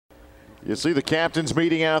You see the captains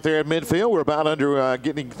meeting out there at midfield. We're about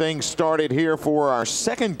getting things started here for our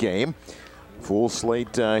second game. Full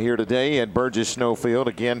slate here today at Burgess Snowfield.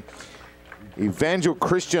 Again, Evangel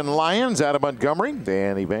Christian Lions out of Montgomery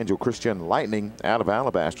and Evangel Christian Lightning out of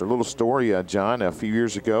Alabaster. A little story, John. A few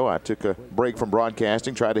years ago, I took a break from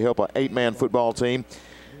broadcasting, tried to help an 8-man football team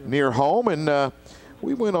near home, and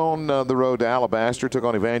we went on the road to Alabaster, took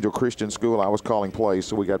on Evangel Christian School. I was calling plays,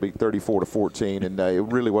 so we got beat 34-14, and it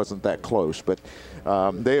really wasn't that close. But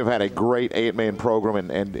they have had a great 8-man program,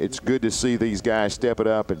 and it's good to see these guys step it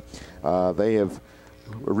up. And they have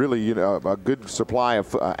really, a good supply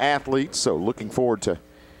of athletes. So looking forward to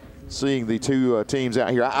seeing the two teams out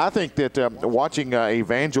here. I think that watching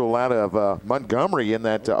Evangel out of Montgomery in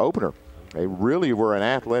that opener, they really were an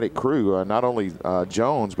athletic crew. Not only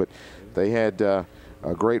Jones, but they had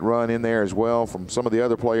a great run in there as well from some of the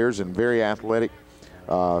other players, and very athletic.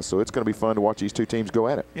 So it's going to be fun to watch these two teams go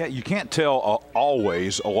at it. Yeah, you can't tell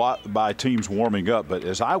always a lot by teams warming up, but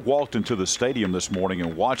as I walked into the stadium this morning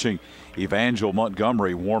and watching Evangel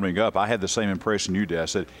Montgomery warming up, I had the same impression you did. I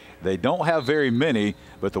said, they don't have very many,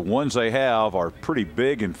 but the ones they have are pretty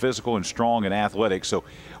big and physical and strong and athletic. So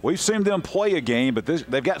we've seen them play a game, but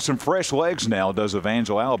they've got some fresh legs now, does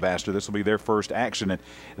Evangel Alabaster. This will be their first action, and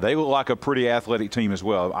they look like a pretty athletic team as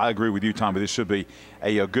well. I agree with you, Tom, but this should be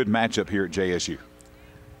a good matchup here at JSU.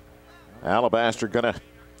 Alabaster going to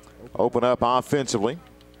open up offensively.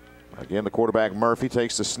 Again, the quarterback Murphy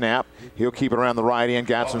takes the snap. He'll keep it around the right end,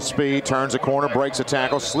 got some speed, turns the corner, breaks a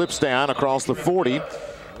tackle, slips down across the 40.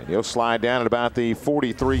 And he'll slide down at about the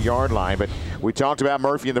 43-yard line. But we talked about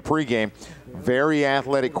Murphy in the pregame. Very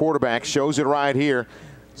athletic quarterback, shows it right here.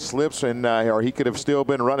 Slips, and or he could have still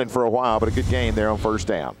been running for a while, but a good gain there on first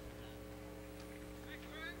down.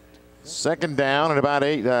 Second down and about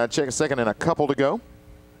 8, check a second and a couple to go.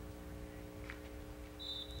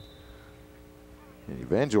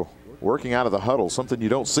 Evangel working out of the huddle, something you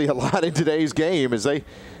don't see a lot in today's game, as they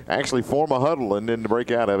actually form a huddle and then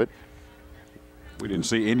break out of it. We didn't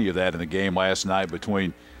see any of that in the game last night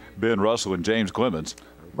between Ben Russell and James Clemens.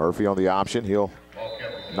 Murphy on the option. He'll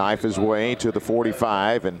knife his way to the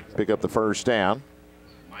 45 and pick up the first down.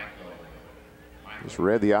 Just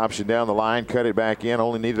read the option down the line, cut it back in,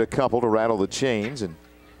 only needed a couple to rattle the chains, and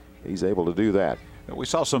he's able to do that. We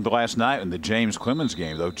saw something last night in the James Clemens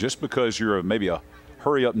game, though. Just because you're maybe a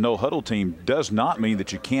hurry-up, no-huddle team does not mean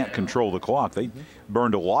that you can't control the clock. They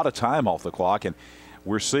burned a lot of time off the clock, and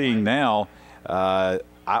we're seeing now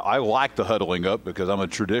I like the huddling up because I'm a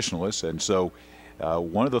traditionalist, and so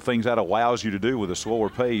one of the things that allows you to do with a slower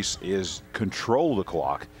pace is control the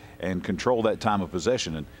clock and control that time of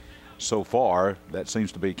possession. And so far, that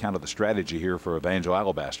seems to be kind of the strategy here for Evangel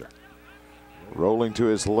Alabaster. Rolling to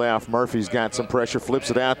his left, Murphy's got some pressure, flips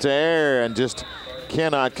it out there, and just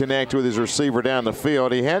cannot connect with his receiver down the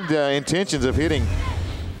field. He had intentions of hitting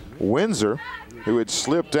Windsor, who had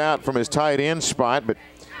slipped out from his tight end spot, but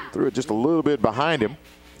threw it just a little bit behind him.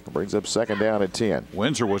 Brings up second down at 10.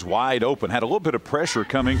 Windsor was wide open, had a little bit of pressure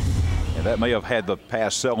coming, and that may have had the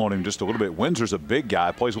pass sell on him just a little bit. Windsor's a big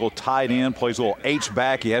guy, plays a little tight end, plays a little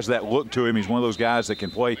H-back. He has that look to him. He's one of those guys that can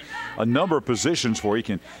play a number of positions for you. He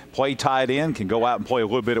can play tight end, can go out and play a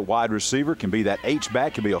little bit at wide receiver, can be that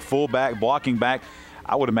H-back, can be a fullback, blocking back.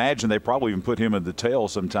 I would imagine they probably even put him in the tail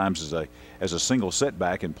sometimes as a single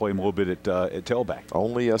setback and play him a little bit at tailback.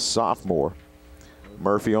 Only a sophomore.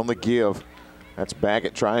 Murphy on the give. That's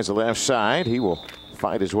Baggett, tries the left side. He will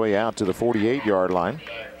fight his way out to the 48-yard line.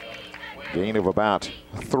 Gain of about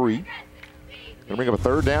 3. Going to bring up a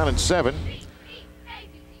third down and 7.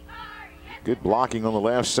 Good blocking on the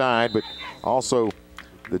left side, but also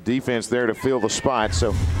the defense there to fill the spot.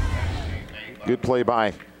 So good play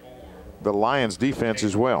by the Lions defense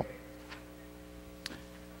as well.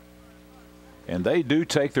 And they do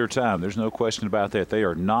take their time. There's no question about that. They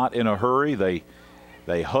are not in a hurry.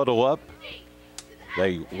 They huddle up.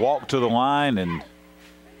 They walk to the line, and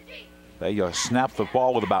they snap the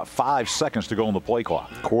ball with about 5 seconds to go on the play clock.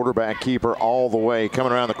 Quarterback keeper all the way,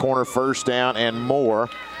 coming around the corner, first down and more.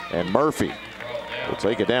 And Murphy will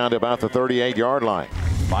take it down to about the 38-yard line.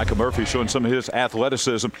 Micah Murphy showing some of his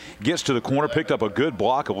athleticism. Gets to the corner, picked up a good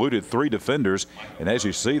block, eluded 3 defenders. And as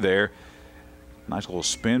you see there, nice little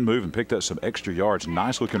spin move and picked up some extra yards.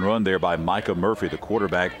 Nice looking run there by Micah Murphy, the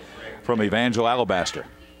quarterback from Evangel Alabaster.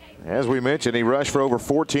 As we mentioned, he rushed for over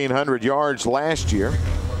 1,400 yards last year.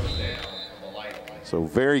 So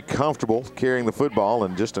very comfortable carrying the football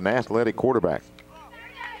and just an athletic quarterback.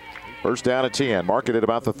 First down at 10, mark it at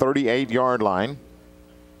about the 38-yard line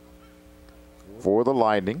for the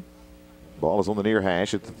Lightning. Ball is on the near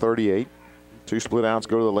hash at the 38. 2 split outs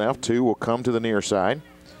go to the left, 2 will come to the near side.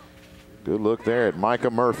 Good look there at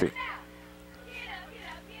Micah Murphy.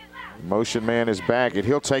 Motion man is back, and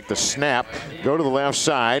he'll take the snap, go to the left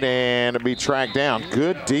side, and be tracked down.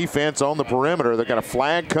 Good defense on the perimeter. They've got a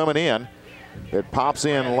flag coming in that pops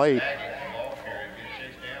in late.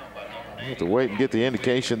 You have to wait and get the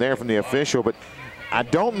indication there from the official, but I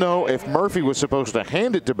don't know if Murphy was supposed to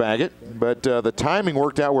hand it to Baggett, but the timing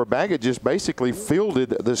worked out where Baggett just basically fielded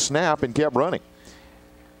the snap and kept running.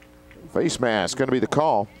 Face mask going to be the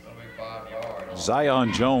call.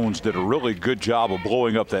 Zion Jones did a really good job of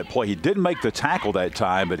blowing up that play. He didn't make the tackle that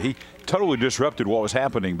time, but he totally disrupted what was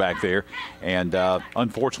happening back there. And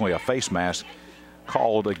unfortunately, a face mask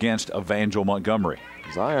called against Evangel Montgomery.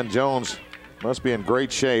 Zion Jones must be in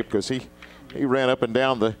great shape because he ran up and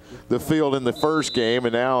down the field in the first game,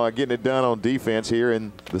 and now getting it done on defense here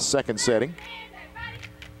in the second setting.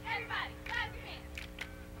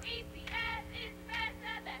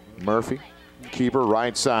 Murphy, keeper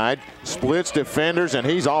right side, splits defenders, and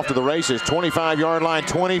he's off to the races. 25-yard line,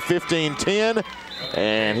 20, 15, 10,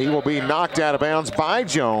 and he will be knocked out of bounds by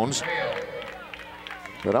Jones.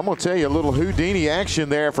 But I'm going to tell you a little Houdini action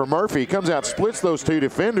there for Murphy. He comes out, splits those two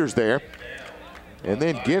defenders there, and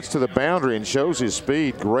then gets to the boundary and shows his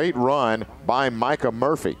speed. Great run by Micah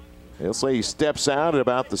Murphy. He'll say he steps out at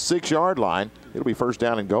about the 6-yard line. It'll be first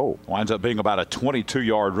down and goal. Winds up being about a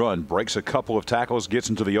 22-yard run. Breaks a couple of tackles, gets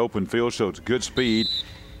into the open field, shows good speed,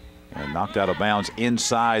 and knocked out of bounds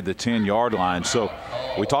inside the 10-yard line. So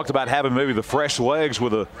we talked about having maybe the fresh legs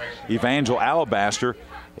with a Evangel Alabaster,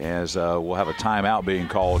 as we'll have a timeout being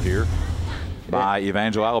called here by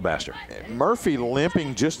Evangel Alabaster. Murphy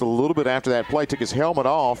limping just a little bit after that play, took his helmet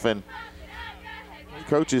off, and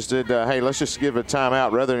coaches said, hey, let's just give it a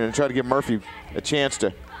timeout rather than try to give Murphy a chance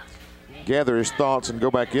to gather his thoughts and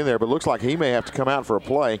go back in there. But it looks like he may have to come out for a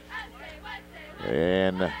play.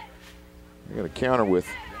 And they're going to counter with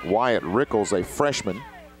Wyatt Rickles, a freshman,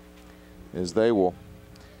 as they will,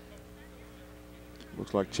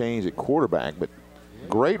 looks like change at quarterback. But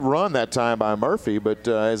great run that time by Murphy, but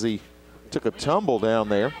as he took a tumble down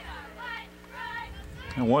there.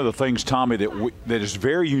 And one of the things, Tommy, that is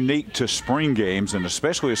very unique to spring games, and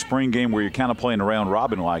especially a spring game where you're kind of playing a round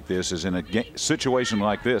robin like this, is in a situation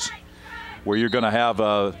like this where you're going to have,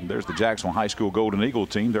 there's the Jacksonville High School Golden Eagle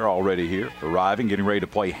team. They're already here, arriving, getting ready to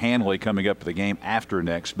play Hanley coming up to the game after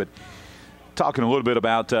next. But talking a little bit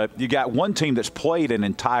about, you got one team that's played an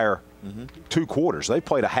entire 2 quarters. They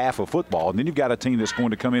played a half of football, and then you've got a team that's going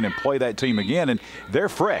to come in and play that team again, and they're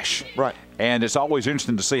fresh. Right. And it's always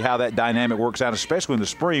interesting to see how that dynamic works out, especially in the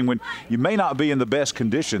spring when you may not be in the best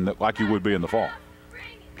condition like you would be in the fall.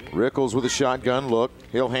 Rickles with a shotgun look.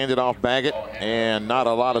 He'll hand it off Baggett, and not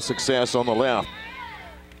a lot of success on the left.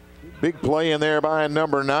 Big play in there by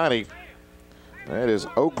number 90. That is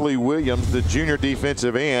Oakley Williams, the junior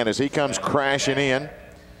defensive end, as he comes crashing in.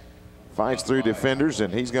 Fights through defenders,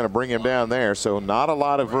 and he's going to bring him down there. So not a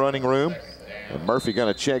lot of running room. And Murphy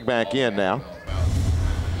going to check back in now.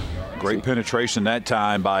 Great penetration that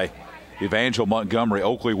time by Evangel Montgomery.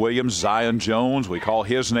 Oakley Williams, Zion Jones, we call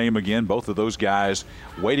his name again. Both of those guys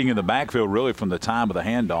waiting in the backfield really from the time of the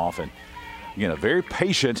handoff. And again, a very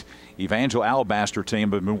patient Evangel Alabaster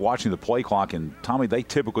team. I've been watching the play clock, and Tommy, they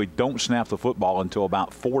typically don't snap the football until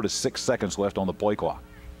about 4 to 6 seconds left on the play clock.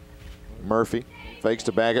 Murphy fakes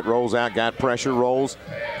to Baggett, rolls out, got pressure, rolls,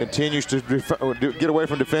 continues to get away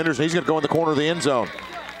from defenders. He's going to go in the corner of the end zone.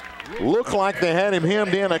 Looked like they had him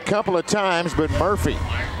hemmed in a couple of times, but Murphy,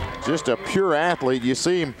 just a pure athlete. You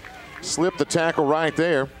see him slip the tackle right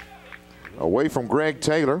there, away from Greg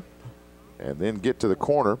Taylor, and then get to the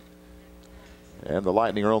corner. And the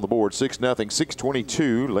Lightning are on the board, 6-0,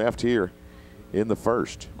 6:22 left here in the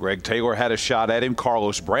first. Greg Taylor had a shot at him.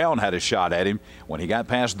 Carlos Brown had a shot at him. When he got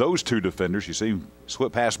past those two defenders, you see him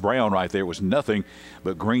slip past Brown right there. It was nothing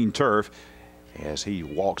but green turf as he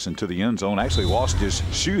walks into the end zone. Actually lost his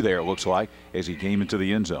shoe there, it looks like, as he came into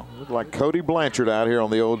the end zone. Looked like Cody Blanchard out here on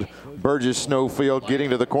the old Burgess Snow field, getting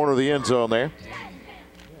to the corner of the end zone there.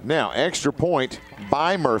 Now, extra point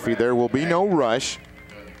by Murphy. There will be no rush.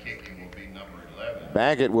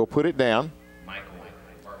 Baggett will put it down.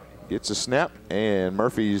 Gets a snap, and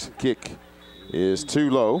Murphy's kick is too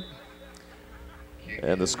low.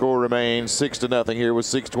 And the score remains 6-0 here with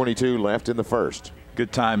 6:22 left in the first.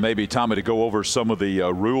 Good time maybe, Tommy, to go over some of the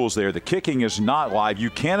rules there. The kicking is not live. You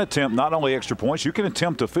can attempt not only extra points, you can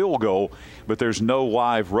attempt a field goal, but there's no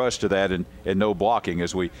live rush to that and no blocking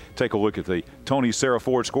as we take a look at the Tony Sarah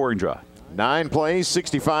Ford scoring drive. 9 plays,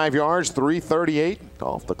 65 yards, 3:38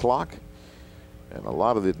 off the clock. And a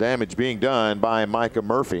lot of the damage being done by Micah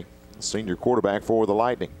Murphy, senior quarterback for the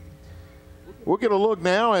Lightning. We'll get a look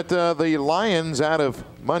now at the Lions out of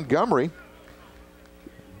Montgomery,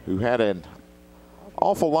 who had an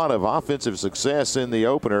awful lot of offensive success in the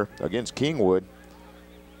opener against Kingwood.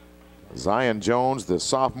 Zion Jones, the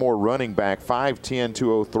sophomore running back, 5'10",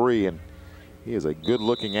 203, and he is a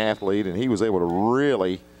good-looking athlete, and he was able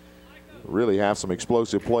to really have some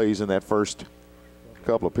explosive plays in that first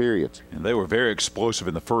couple of periods. And they were very explosive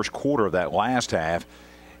in the first quarter of that last half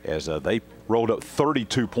as they rolled up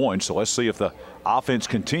 32 points. So let's see if the offense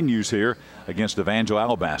continues here against Evangel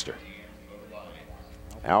Alabaster.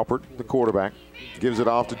 Alpert, the quarterback, gives it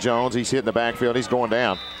off to Jones. He's hitting the backfield. He's going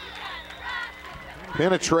down.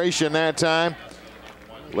 Penetration that time,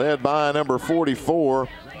 led by number 44,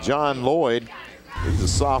 John Lloyd. He's a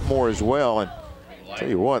sophomore as well. And I'll tell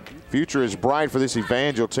you what, future is bright for this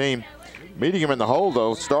Evangel team. Meeting him in the hole,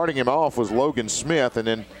 though, starting him off was Logan Smith, and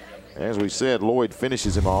then, as we said, Lloyd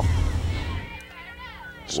finishes him off.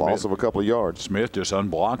 Loss of a couple of yards. Smith just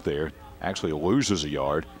unblocked there. Actually loses a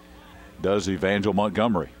yard. Does Evangel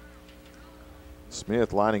Montgomery.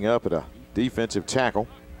 Smith lining up at a defensive tackle.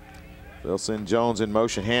 They'll send Jones in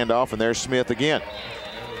motion, handoff, and there's Smith again.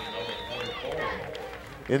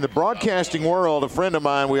 In the broadcasting world, a friend of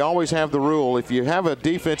mine, we always have the rule, if you have a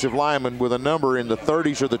defensive lineman with a number in the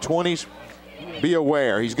 30s or the 20s, be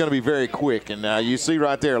aware. He's going to be very quick. And you see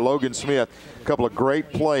right there, Logan Smith, a couple of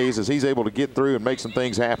great plays as he's able to get through and make some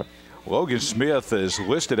things happen. Logan Smith is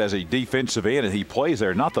listed as a defensive end, and he plays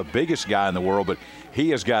there. Not the biggest guy in the world, but he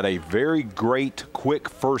has got a very great, quick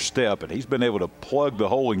first step, and he's been able to plug the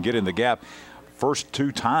hole and get in the gap. First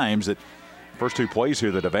two plays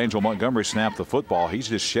here that Evangel Montgomery snapped the football, he's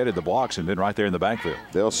just shedded the blocks and been right there in the backfield.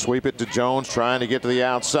 They'll sweep it to Jones, trying to get to the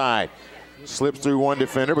outside. Slips through one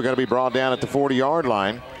defender, but going to be brought down at the 40-yard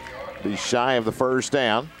line. Be shy of the first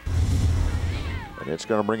down. And it's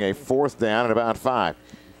going to bring a fourth down at about 5.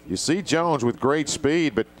 You see Jones with great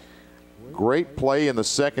speed, but great play in the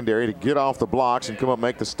secondary to get off the blocks and come up and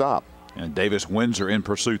make the stop. And Davis Windsor in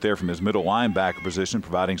pursuit there from his middle linebacker position,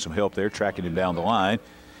 providing some help there, tracking him down the line.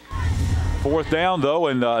 Fourth down, though,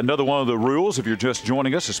 and another one of the rules, if you're just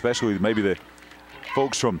joining us, especially maybe the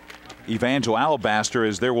folks from Evangel Alabaster,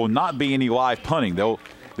 is there will not be any live punting.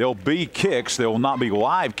 There'll be kicks. There will not be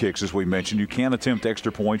live kicks, as we mentioned. You can attempt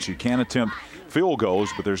extra points. You can attempt field goals,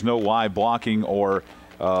 but there's no live blocking or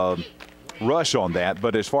rush on that.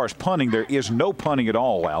 But as far as punting, there is no punting at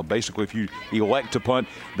all allowed. Basically, if you elect to punt,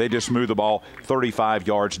 they just move the ball 35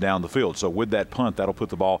 yards down the field. So with that punt, that'll put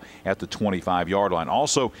the ball at the 25-yard line.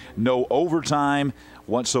 Also, no overtime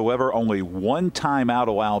whatsoever. Only one timeout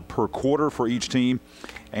allowed per quarter for each team,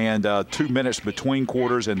 and 2 minutes between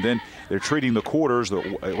quarters. And then they're treating the quarters,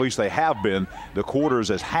 at least they have been, the quarters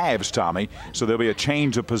as halves, Tommy. So there'll be a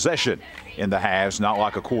change of possession in the halves, not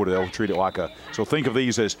like a quarter. They'll treat it like a, so think of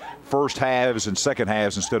these as first halves and second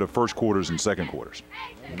halves instead of first quarters and second quarters.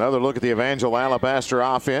 Another look at the Evangel Alabaster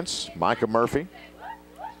offense. Micah Murphy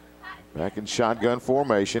back in shotgun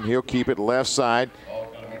formation. He'll keep it left side,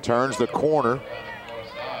 turns the corner.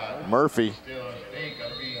 Murphy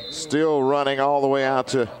still running all the way out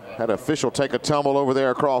to, had an official take a tumble over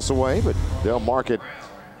there across the way, but they'll mark it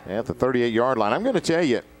at the 38-yard line. I'm going to tell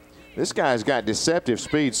you, this guy's got deceptive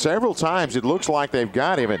speed. Several times it looks like they've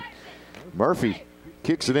got him, and Murphy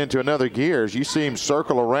kicks it into another gear as you see him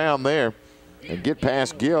circle around there and get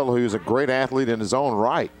past Gill, who's a great athlete in his own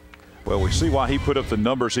right. Well, we see why he put up the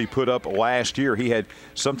numbers he put up last year. He had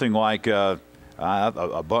something like a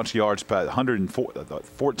bunch of yards,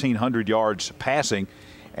 1,400 yards passing,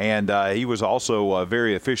 and he was also a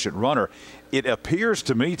very efficient runner. It appears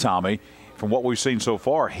to me, Tommy, from what we've seen so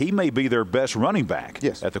far, he may be their best running back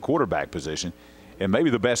at the quarterback position, and maybe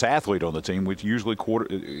the best athlete on the team, which usually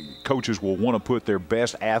coaches will want to put their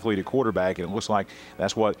best athlete at quarterback, and it looks like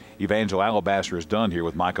that's what Evangel Alabaster has done here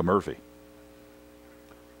with Micah Murphy.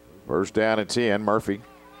 First down and 10. Murphy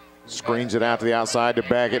screens it out to the outside to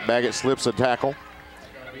Baggett. Baggett slips a tackle.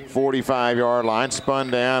 45-yard line, spun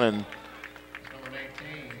down, and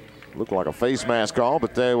looked like a face mask call,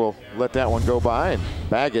 but they will let that one go by. And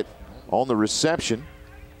Baggett on the reception.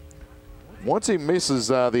 Once he misses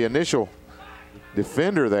the initial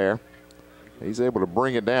defender there, he's able to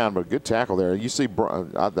bring it down, but good tackle there. You see,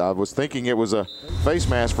 I was thinking it was a face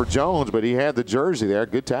mask for Jones, but he had the jersey there.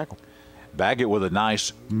 Good tackle. Baggett with a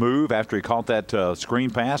nice move after he caught that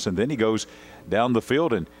screen pass, and then he goes down the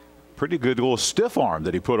field, and pretty good little stiff arm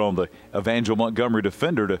that he put on the Evangel Montgomery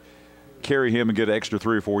defender to carry him and get an extra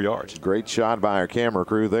 3 or 4 yards. Great shot by our camera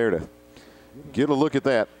crew there to get a look at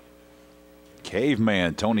that.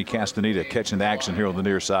 Caveman Tony Castaneda catching the action here on the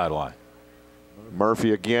near sideline.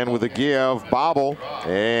 Murphy again with a give, bobble,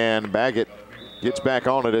 and Baggett gets back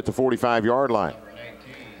on it at the 45-yard line.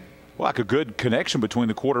 Like a good connection between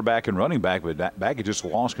the quarterback and running back, but Baggett just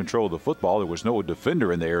lost control of the football. There was no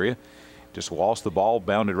defender in the area. Just lost the ball,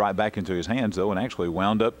 bounded right back into his hands, though, and actually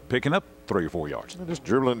wound up picking up 3 or 4 yards. Just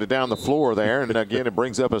dribbling it down the floor there, and again it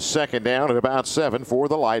brings up a second down at about 7 for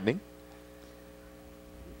the Lightning.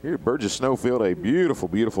 Here at Burgess Snowfield, a beautiful,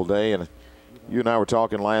 beautiful day, and you and I were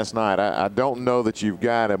talking last night. I don't know that you've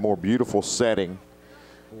got a more beautiful setting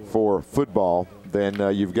for football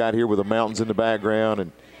than you've got here with the mountains in the background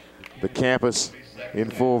and the campus in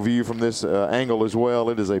full view from this angle as well.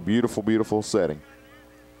 It is a beautiful, beautiful setting.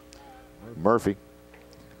 Murphy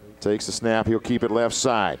takes the snap. He'll keep it left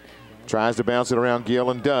side. Tries to bounce it around Gill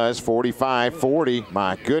and does. 45-40.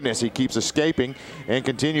 My goodness, he keeps escaping and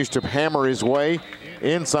continues to hammer his way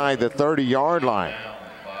inside the 30-yard line.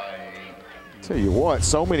 Tell you what,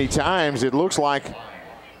 so many times it looks like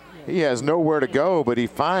he has nowhere to go, but he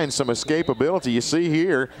finds some escapability. You see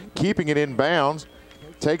here, keeping it in bounds.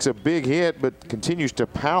 Takes a big hit, but continues to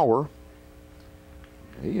power.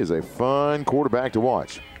 He is a fun quarterback to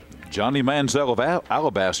watch. Johnny Manziel of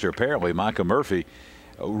Alabaster, apparently. Micah Murphy,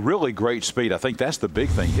 a really great speed. I think that's the big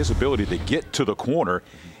thing, his ability to get to the corner.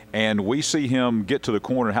 And we see him get to the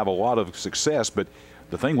corner and have a lot of success. But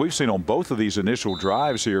the thing we've seen on both of these initial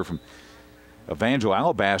drives here from Evangel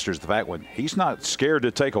Alabaster is the fact when he's not scared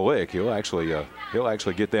to take a lick, he'll actually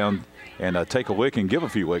get down and take a lick and give a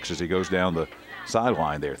few licks as he goes down the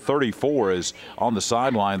sideline there. 34 is on the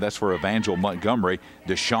sideline. That's for Evangel Montgomery.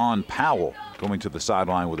 Deshaun Powell going to the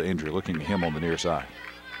sideline with an injury, looking at him on the near side.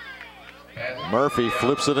 Murphy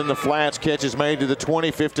flips it in the flats. Catch is made to the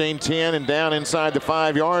 20, 15, 10, and down inside the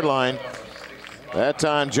 5-yard line. That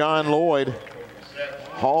time John Lloyd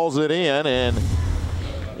hauls it in, and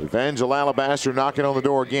Evangel Alabaster knocking on the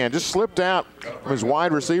door again. Just slipped out from his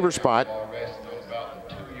wide receiver spot.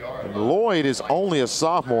 And Lloyd is only a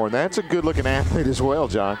sophomore, and that's a good-looking athlete as well,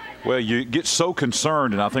 John. Well, you get so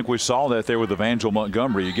concerned, and I think we saw that there with Evangel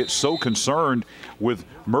Montgomery. You get so concerned with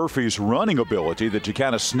Murphy's running ability that you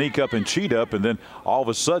kind of sneak up and cheat up, and then all of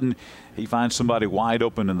a sudden he finds somebody wide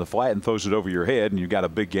open in the flat and throws it over your head, and you've got a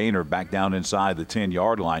big gainer back down inside the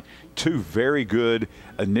 10-yard line. 2 very good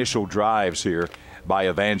initial drives here by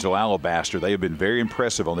Evangel Alabaster. They have been very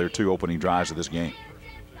impressive on their 2 opening drives of this game.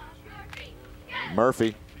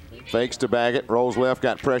 Murphy fakes to Baggett, rolls left,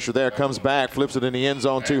 got pressure there, comes back, flips it in the end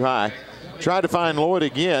zone too high. Tried to find Lloyd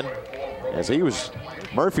again as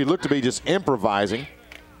Murphy looked to be just improvising.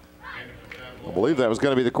 I believe that was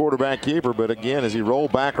going to be the quarterback keeper, but again, as he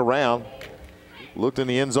rolled back around, looked in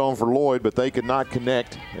the end zone for Lloyd, but they could not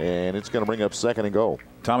connect, and it's going to bring up 2nd and goal.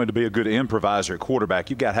 Tommy, to be a good improviser at quarterback,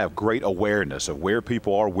 you've got to have great awareness of where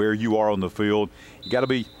people are, where you are on the field. You got to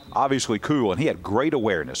be obviously cool, and he had great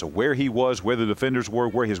awareness of where he was, where the defenders were,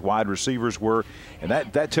 where his wide receivers were, and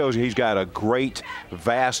that tells you he's got a great,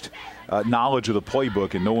 vast knowledge of the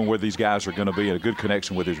playbook and knowing where these guys are going to be and a good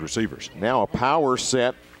connection with his receivers. Now a power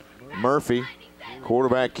set. Murphy,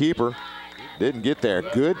 quarterback keeper, didn't get there.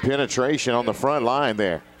 Good penetration on the front line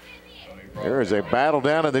there. There is a battle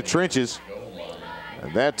down in the trenches.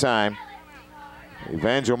 And that time,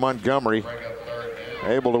 Evangel Montgomery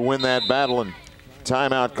able to win that battle, and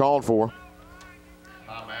timeout called for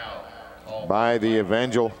by the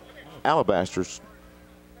Evangel Alabasters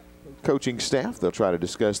coaching staff. They'll try to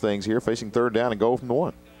discuss things here, facing 3rd down and goal from the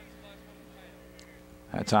 1.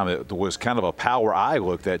 That time it was kind of a power eye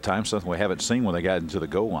look that time, something we haven't seen when they got into the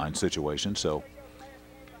goal line situation. So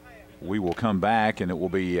we will come back, and it will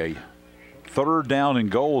be a 3rd down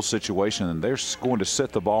and goal situation, and they're going to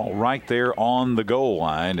set the ball right there on the goal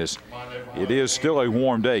line. As it is still a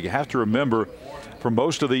warm day. You have to remember, for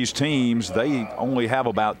most of these teams, they only have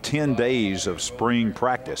about 10 days of spring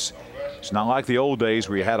practice. It's not like the old days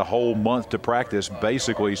where you had a whole month to practice.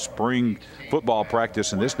 Basically, spring football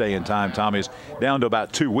practice in this day and time, Tommy, is down to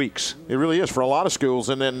about 2 weeks. It really is for a lot of schools.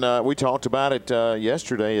 And then we talked about it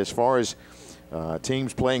yesterday as far as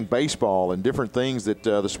teams playing baseball and different things that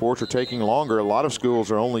the sports are taking longer. A lot of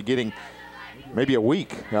schools are only getting maybe a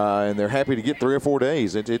week, and they're happy to get 3 or 4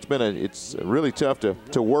 days. It's really tough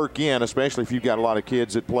to work in, especially if you've got a lot of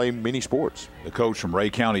kids that play many sports. The coach from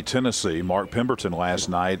Ray County, Tennessee, Mark Pemberton, last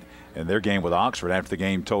night in their game with Oxford, after the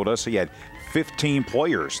game, told us he had 15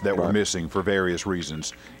 players that were missing for various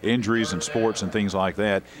reasons, injuries and sports and things like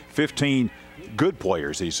that. 15 good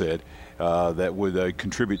players, he said, that would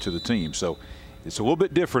contribute to the team. So it's a little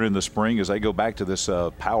bit different in the spring as they go back to this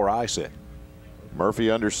power eye set. Murphy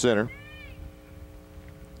under center.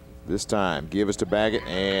 This time, give us to Baggett,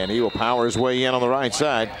 and he will power his way in on the right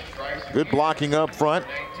side. Good blocking up front.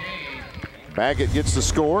 Baggett gets the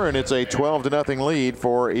score, and it's a 12-0 lead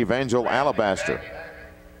for Evangel Alabaster.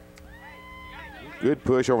 Good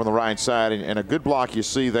push over on the right side, and a good block you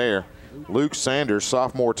see there. Luke Sanders,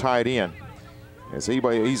 sophomore tight end, as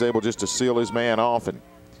he's able just to seal his man off and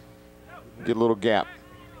get a little gap.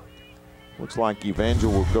 Looks like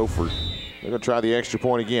Evangel will go for, they're going to try the extra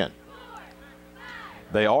point again.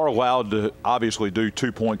 They are allowed to obviously do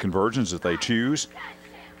 2-point conversions if they choose,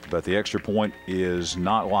 but the extra point is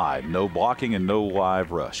not live. No blocking and no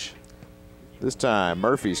live rush. This time,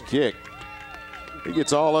 Murphy's kick. He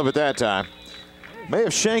gets all of it that time. May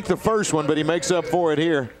have shanked the first one, but he makes up for it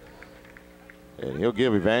here. And he'll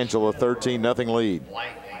give Evangel a 13-0 lead.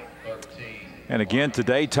 And again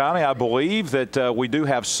today, Tommy, I believe that we do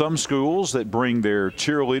have some schools that bring their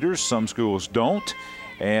cheerleaders. Some schools don't.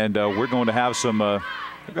 And we're going to have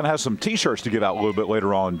some T-shirts to give out a little bit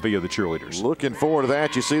later on via the cheerleaders. Looking forward to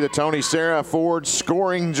that. You see the Tony Serra Ford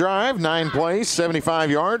scoring drive, 9 plays, 75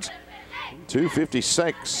 yards.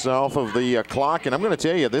 2:56 off of the clock. And I'm going to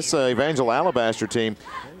tell you, this Evangel Alabaster team,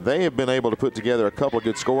 they have been able to put together a couple of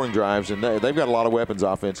good scoring drives, and they've got a lot of weapons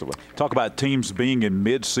offensively. Talk about teams being in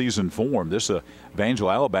mid-season form. This Evangel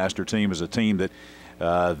Alabaster team is a team that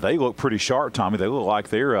they look pretty sharp, Tommy. They look like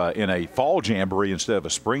they're in a fall jamboree instead of a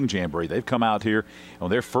spring jamboree. They've come out here on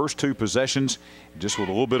their first 2 possessions just with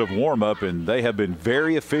a little bit of warm-up, and they have been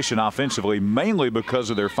very efficient offensively, mainly because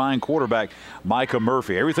of their fine quarterback, Micah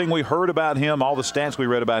Murphy. Everything we heard about him, all the stats we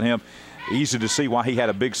read about him, easy to see why he had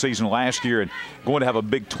a big season last year and going to have a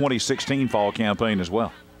big 2016 fall campaign as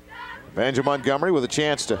well. Evangel Montgomery with a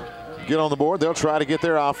chance to get on the board. They'll try to get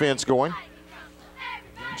their offense going.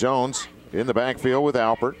 Jones in the backfield with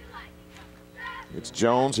Alpert. It's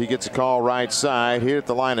Jones. He gets a call right side. Here at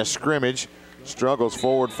the line of scrimmage. Struggles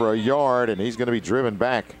forward for a yard, and he's going to be driven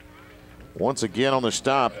back. Once again on the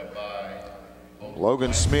stop,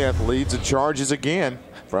 Logan Smith leads the charges again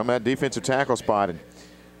from that defensive tackle spot. And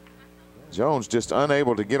Jones just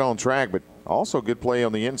unable to get on track, but also good play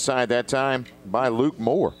on the inside that time by Luke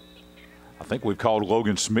Moore. I think we've called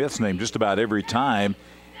Logan Smith's name just about every time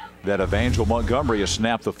that Evangel Montgomery has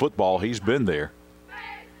snapped the football. He's been there.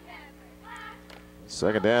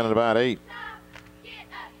 Second down at about 8.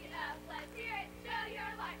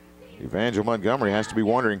 Evangel Montgomery has to be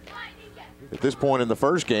wondering, at this point in the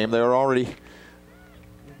first game, they were already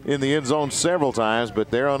in the end zone several times, but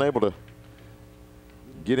they're unable to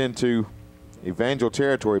get into Evangel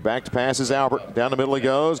territory. Back to passes, Albert. Down the middle he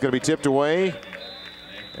goes. Going to be tipped away.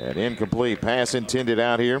 And incomplete. Pass intended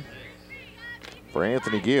out here for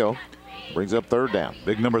Anthony Gill. Brings up third down.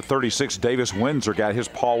 Big number 36, Davis Windsor, got his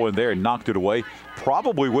paw in there and knocked it away.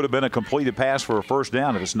 Probably would have been a completed pass for a first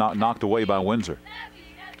down if it's not knocked away by Windsor.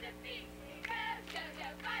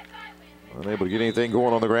 Unable to get anything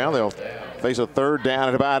going on the ground. They'll face a third down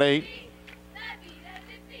at about 8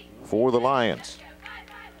 for the Lions.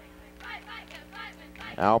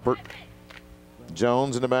 Alpert,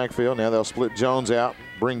 Jones in the backfield. Now they'll split Jones out,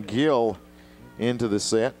 bring Gill into the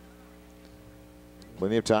set.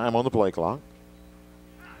 Plenty of time on the play clock.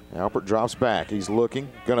 Alpert drops back. He's looking,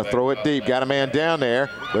 going to throw it deep. Got a man down there,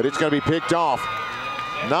 but it's going to be picked off.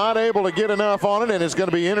 Not able to get enough on it, and it's going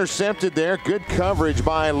to be intercepted there. Good coverage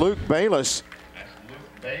by Luke Bayless.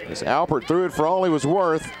 As Alpert threw it for all he was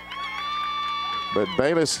worth, but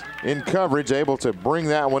Bayless in coverage able to bring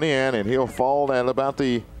that one in, and he'll fall at about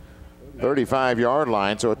the 35-yard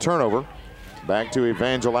line. So a turnover back to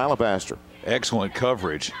Evangel Alabaster. Excellent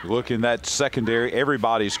coverage. Look in that secondary,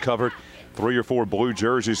 everybody's covered. 3 or 4 blue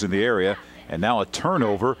jerseys in the area, and now a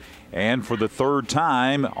turnover. And for the third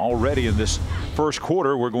time already in this first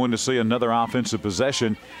quarter, we're going to see another offensive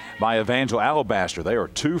possession by Evangel Alabaster. They are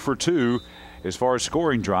 2 for 2 as far as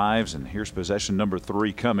scoring drives, and here's possession number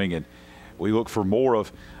 3 coming, and we look for more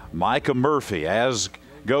of Micah Murphy. As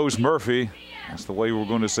goes Murphy, that's the way we're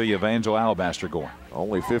going to see Evangel Alabaster going.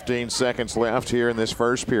 Only 15 seconds left here in this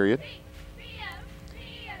first period.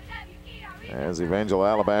 As Evangel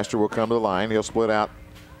Alabaster will come to the line, he'll split out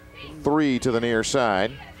 3 to the near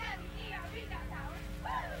side.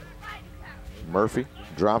 Murphy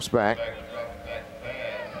drops back.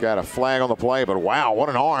 Got a flag on the play, but wow, what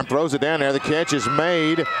an arm. Throws it down there. The catch is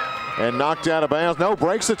made and knocked out of bounds. No,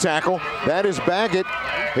 breaks the tackle. That is Baggett.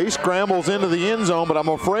 He scrambles into the end zone, but I'm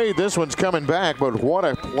afraid this one's coming back. But what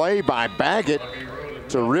a play by Baggett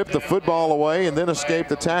to rip the football away and then escape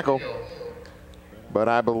the tackle. But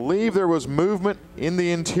I believe there was movement in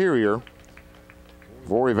the interior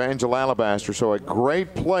for Evangel Alabaster. So a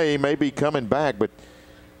great play may be coming back, but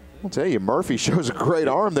I'll tell you, Murphy shows a great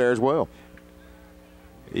arm there as well.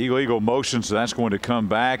 Illegal motion, so that's going to come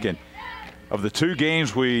back. And of the 2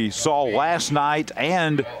 games we saw last night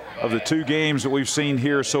and of the two games that we've seen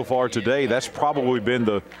here so far today, that's probably been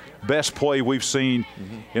the best play we've seen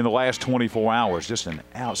in the last 24 hours. Just an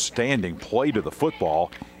outstanding play to the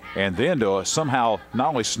football. And then to somehow not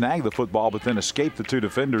only snag the football, but then escape the two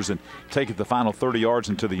defenders and take it the final 30 yards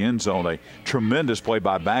into the end zone. A tremendous play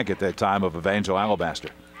by back at that time of Evangel Alabaster.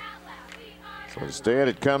 So instead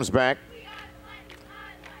it comes back.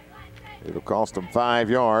 It'll cost them 5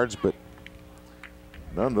 yards, but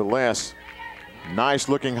nonetheless, nice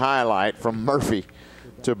looking highlight from Murphy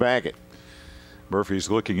to Baggett. Murphy's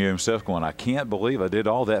looking at himself going, I can't believe I did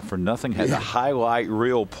all that for nothing. Had the highlight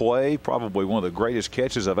reel play, probably one of the greatest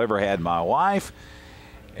catches I've ever had in my life.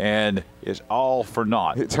 And it's all for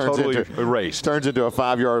naught. It turns totally into, erased. Turns into a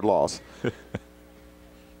 5-yard loss.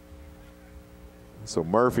 So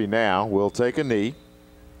Murphy now will take a knee.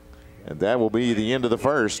 And that will be the end of the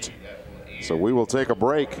first. So we will take a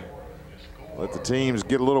break. Let the teams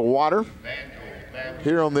get a little water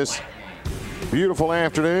here on this beautiful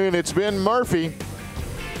afternoon. It's been Murphy.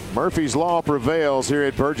 Murphy's Law prevails here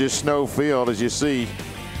at Burgess Snow Field, as you see.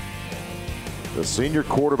 The senior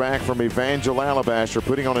quarterback from Evangel Alabaster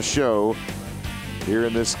putting on a show here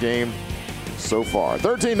in this game so far.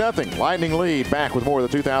 13-0, Lightning lead. Back with more of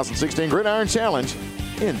the 2016 Gridiron Challenge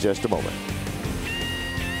in just a moment.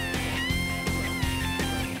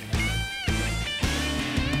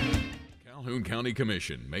 Calhoun County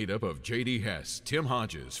Commission, made up of J.D. Hess, Tim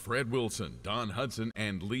Hodges, Fred Wilson, Don Hudson,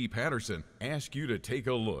 and Lee Patterson, ask you to take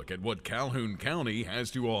a look at what Calhoun County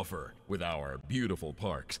has to offer. With our beautiful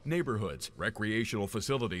parks, neighborhoods, recreational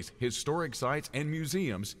facilities, historic sites, and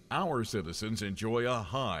museums, our citizens enjoy a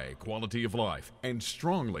high quality of life and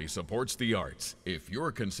strongly supports the arts. If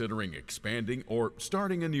you're considering expanding or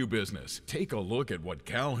starting a new business, take a look at what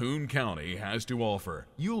Calhoun County has to offer.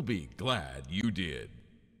 You'll be glad you did.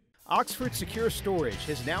 Oxford Secure Storage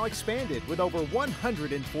has now expanded with over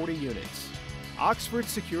 140 units. Oxford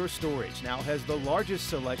Secure Storage now has the largest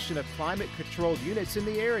selection of climate-controlled units in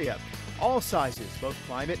the area. All sizes, both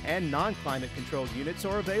climate and non-climate controlled units,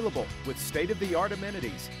 are available with state-of-the-art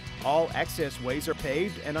amenities. All access ways are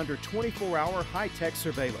paved and under 24-hour high-tech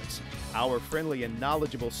surveillance. Our friendly and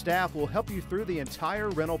knowledgeable staff will help you through the entire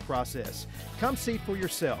rental process. Come see for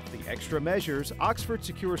yourself the extra measures Oxford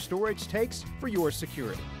Secure Storage takes for your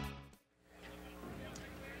security.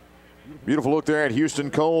 Beautiful look there at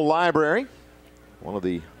Houston Cole Library, one of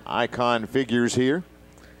the icon figures here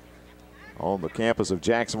on the campus of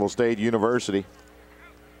Jacksonville State University.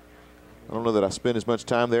 I don't know that I spent as much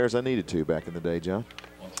time there as I needed to back in the day, John.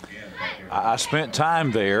 I spent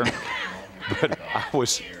time there, but I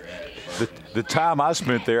was the time I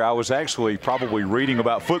spent there, I was actually probably reading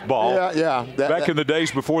about football. Yeah. Back in the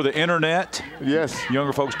days before the internet. Yes.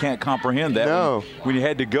 Younger folks can't comprehend that. No. When you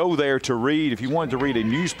had to go there to read, if you wanted to read a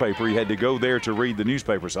newspaper, you had to go there to read the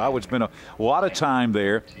newspaper. So I would spend a lot of time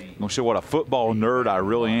there. I'm going to show what a football nerd I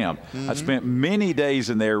really am. I spent many days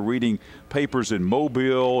in there reading papers in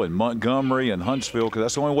Mobile and Montgomery and Huntsville, because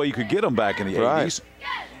that's the only way you could get them back in the 80s.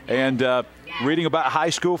 And reading about high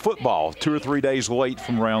school football 2 or 3 days late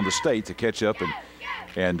from around the state to catch up.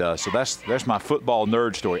 And so that's my football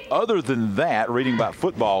nerd story. Other than that, reading about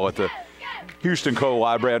football at the Houston Cole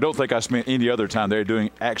Library, I don't think I spent any other time there doing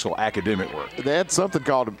actual academic work. They had something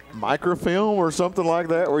called microfilm or something like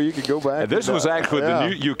that where you could go back. And this was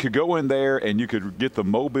actually you could go in there and you could get the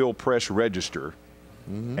Mobile Press Register.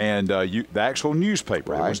 And the actual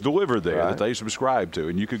newspaper that was delivered there that they subscribed to.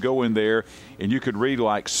 And you could go in there and you could read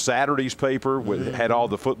like Saturday's paper, with had all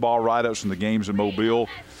the football write-ups from the games in Mobile.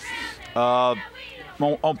 On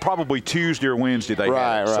probably Tuesday or Wednesday they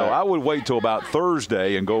had it. So I would wait till about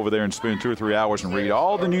Thursday and go over there and spend 2 or 3 hours and read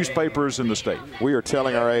all the newspapers in the state. We are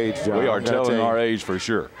telling our age, John. We are telling our age for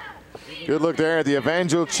sure. Good look there at the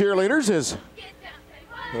Evangel cheerleaders as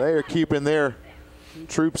they are keeping their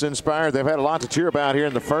troops inspired. They've had a lot to cheer about here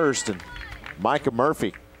in the first, and Micah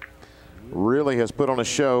Murphy really has put on a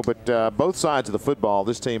show. But both sides of the football,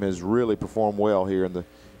 this team has really performed well here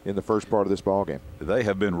in the first part of this ball game. They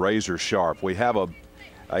have been razor sharp. We have a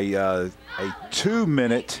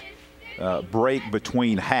 2-minute break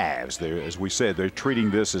between halves. As we said, they're treating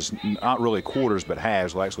this as not really quarters but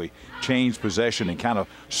halves. We'll actually change possession and kind of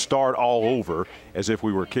start all over as if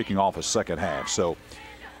we were kicking off a second half. So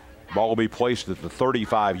ball will be placed at the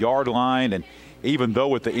 35-yard line, and even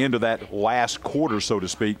though at the end of that last quarter, so to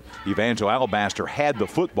speak, Evangel Alabaster had the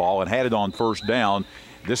football and had it on first down,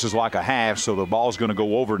 this is like a half, so the ball's going to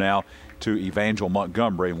go over now to Evangel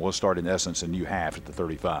Montgomery, and we'll start in essence a new half at the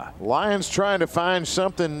 35. Lions trying to find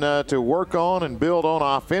something to work on and build on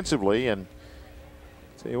offensively, and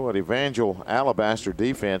tell you what, Evangel Alabaster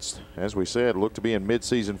defense, as we said, looked to be in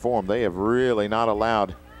midseason form. They have really not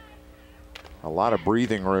allowed A lot of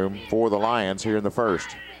breathing room for the Lions here in the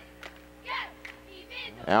first.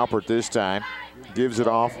 Alpert this time gives it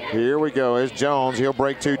off. Here we go. Here's Jones. He'll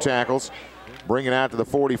break 2 tackles, bring it out to the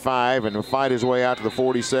 45, and fight his way out to the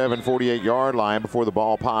 47, 48-yard line before the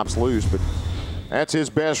ball pops loose. But that's his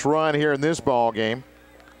best run here in this ball game.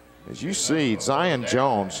 As you see, Zion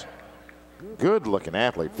Jones, good-looking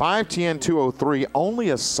athlete, 5'10", 203, only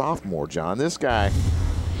a sophomore, John. This guy,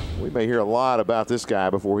 we may hear a lot about this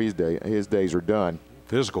guy before his days are done.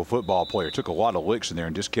 Physical football player. Took a lot of licks in there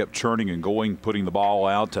and just kept churning and going, putting the ball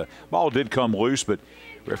out. Ball did come loose, but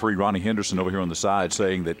referee Ronnie Henderson over here on the side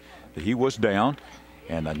saying that he was down.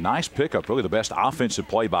 And a nice pickup, really the best offensive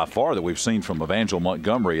play by far that we've seen from Evangel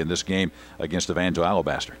Montgomery in this game against Evangel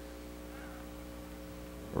Alabaster.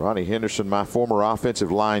 Ronnie Henderson, my former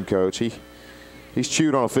offensive line coach, he's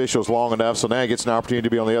chewed on officials long enough, so now he gets an opportunity to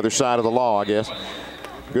be on the other side of the law, I guess.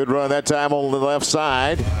 Good run that time on the left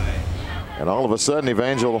side. And all of a sudden,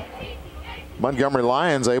 Evangel Montgomery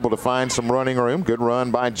Lions able to find some running room. Good run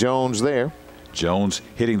by Jones there. Jones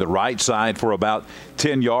hitting the right side for about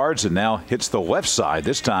 10 yards and now hits the left side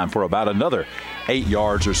this time for about another 8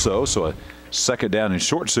 yards or so. So a second down and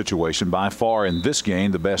short situation by far in this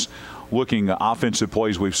game. The best looking offensive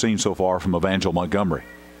plays we've seen so far from Evangel Montgomery.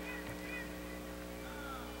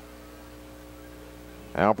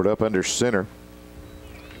 Alpert up under center.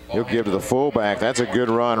 He'll give to the fullback. That's a good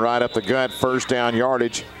run right up the gut. First down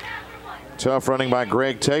yardage. Tough running by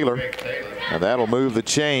Greg Taylor. And that'll move the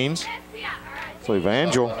chains. So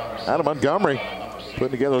Evangel out of Montgomery putting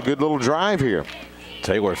together a good little drive here.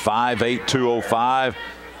 Taylor 5'8", 205.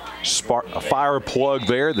 A fire plug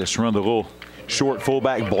there. This run the little short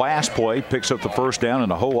fullback blast play. Picks up the first down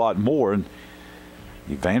and a whole lot more. And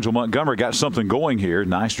Evangel Montgomery got something going here.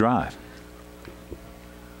 Nice drive.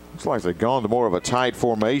 Looks like they've gone to more of a tight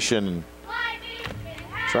formation,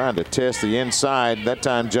 trying to test the inside. That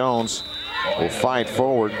time Jones will fight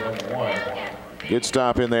forward. Good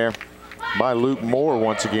stop in there by Luke Moore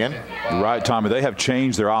once again. Right, Tommy. They have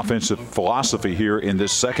changed their offensive philosophy here in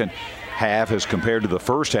this second half as compared to the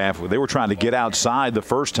first half. They were trying to get outside the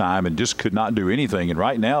first time and just could not do anything. And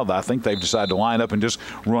right now, I think they've decided to line up and just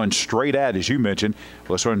run straight at, as you mentioned.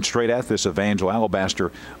 Let's run straight at this Evangel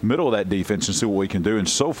Alabaster middle of that defense and see what we can do. And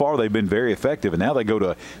so far, they've been very effective. And now they go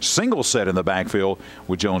to a single set in the backfield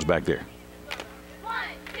with Jones back there.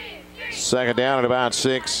 Second down at about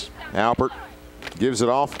 6. Alpert gives it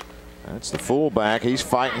off. That's the fullback. He's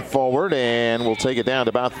fighting forward and will take it down to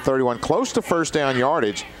about the 31, close to first down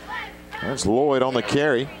yardage. That's Lloyd on the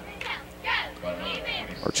carry.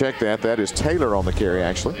 Or check that. That is Taylor on the carry,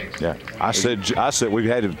 actually. Yeah. I said we've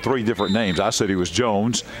had 3 different names. I said he was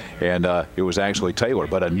Jones, and it was actually Taylor.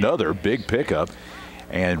 But another big pickup.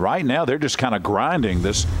 And right now they're just kind of grinding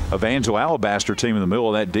this Evangel Alabaster team in the middle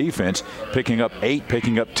of that defense, picking up 8,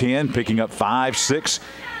 picking up 10, picking up 5, 6.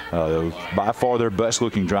 By far their best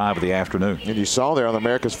looking drive of the afternoon. And you saw there on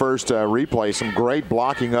America's First replay some great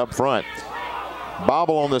blocking up front.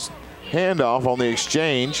 Bobble on this handoff on the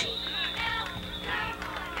exchange.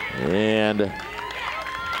 And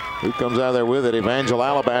who comes out of there with it? Evangel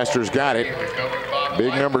Alabaster's got it.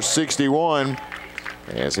 Big number 61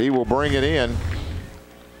 as he will bring it in.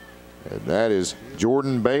 And that is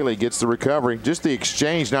Jordan Bailey gets the recovery. Just the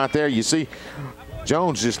exchange not there. You see,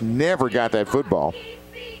 Jones just never got that football.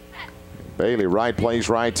 Bailey, right place,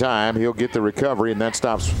 right time. He'll get the recovery, and that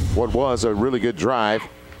stops what was a really good drive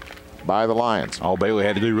by the Lions. All Bailey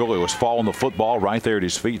had to do really was fall on the football right there at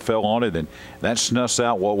his feet, fell on it, and that snuffs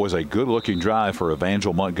out what was a good-looking drive for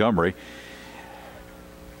Evangel Montgomery.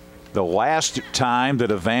 The last time that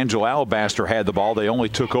Evangel Alabaster had the ball, they only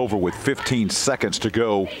took over with 15 seconds to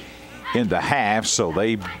go in the half, so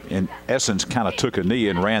they, in essence, kind of took a knee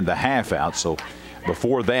and ran the half out. So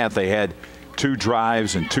before that, they had 2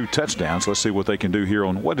 drives and 2 touchdowns. Let's see what they can do here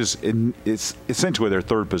on what is it's essentially their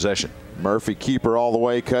 3rd possession. Murphy, keeper all the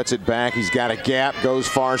way, cuts it back. He's got a gap, goes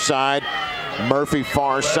far side. Murphy,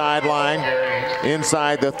 far sideline,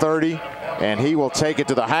 inside the 30, and he will take it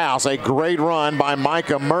to the house. A great run by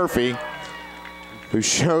Micah Murphy, who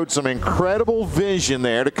showed some incredible vision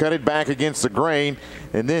there to cut it back against the grain,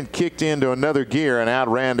 and then kicked into another gear and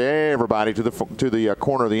outran everybody to the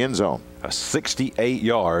corner of the end zone. A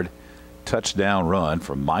 68-yard touchdown run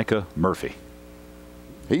from Micah Murphy.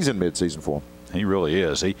 He's in midseason form. He really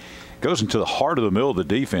is. He goes into the heart of the middle of the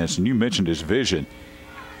defense, and you mentioned his vision.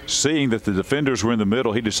 Seeing that the defenders were in the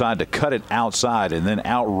middle, he decided to cut it outside and then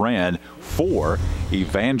outran 4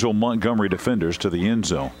 Evangel Montgomery defenders to the end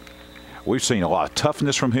zone. We've seen a lot of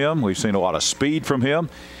toughness from him. We've seen a lot of speed from him.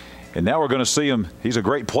 And now we're going to see him. He's a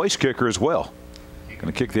great place kicker as well.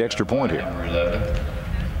 Going to kick the extra point here.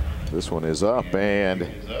 This one is up, and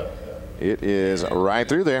it is right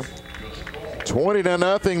through there.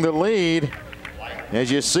 20-0 the lead. As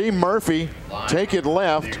you see Murphy take it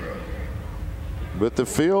left, but the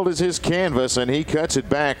field is his canvas, and he cuts it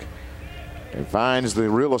back and finds the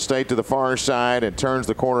real estate to the far side and turns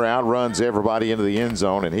the corner, outruns everybody into the end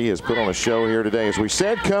zone, and he has put on a show here today. As we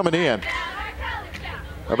said coming in,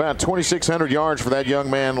 about 2,600 yards for that young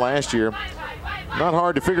man last year. Not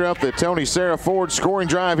hard to figure out the Tony Sarah Ford scoring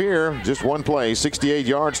drive here. Just one play, 68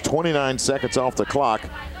 yards, 29 seconds off the clock,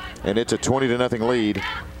 and it's a 20-0 lead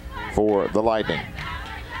for the Lightning.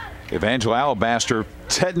 Evangel Alabaster,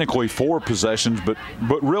 technically 4 possessions, but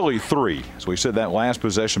really 3. As we said, that last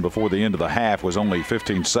possession before the end of the half was only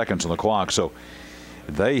 15 seconds on the clock. So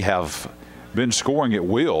they have been scoring at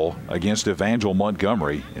will against Evangel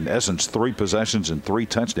Montgomery. In essence, 3 possessions and 3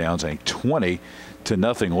 touchdowns, a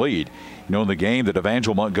 20-0 lead. You know, in the game that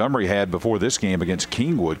Evangel Montgomery had before this game against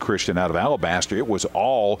Kingwood Christian out of Alabaster, it was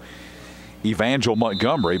all Evangel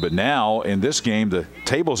Montgomery. But now in this game, the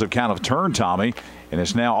tables have kind of turned, Tommy, and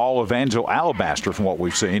it's now all Evangel Alabaster from what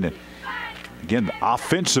we've seen. And again,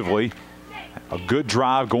 offensively, a good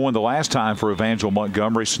drive going the last time for Evangel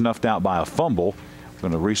Montgomery, snuffed out by a fumble.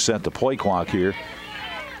 Going to reset the play clock here.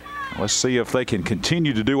 Let's see if they can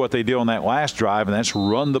continue to do what they did on that last drive, and that's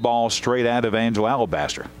run the ball straight at Evangel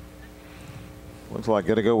Alabaster. Looks like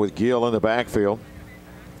going to go with Gill in the backfield,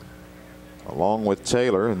 along with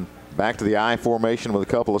Taylor, and back to the I formation with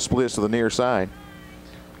a couple of splits to the near side.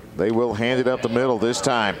 They will hand it up the middle this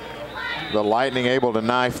time. The Lightning able to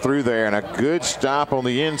knife through there, and a good stop on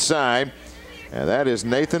the inside. And that is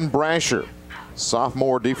Nathan Brasher,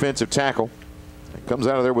 sophomore defensive tackle. He comes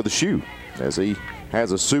out of there with a shoe as he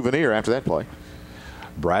has a souvenir after that play.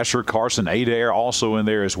 Brasher, Carson Adair also in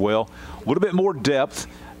there as well. A little bit more depth.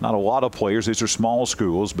 Not a lot of players. These are small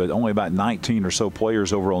schools, but only about 19 or so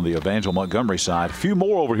players over on the Evangel Montgomery side. A few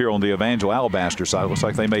more over here on the Evangel Alabaster side. Looks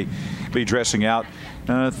like they may be dressing out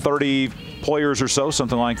 30 players or so,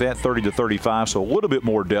 something like that, 30 to 35. So a little bit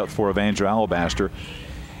more depth for Evangel Alabaster.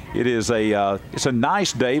 It is it's a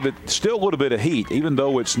nice day, but still a little bit of heat. Even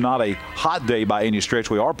though it's not a hot day by any stretch,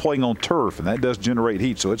 we are playing on turf, and that does generate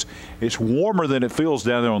heat. So it's warmer than it feels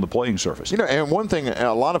down there on the playing surface. You know, and one thing,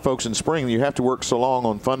 a lot of folks in spring, you have to work so long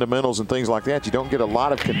on fundamentals and things like that, you don't get a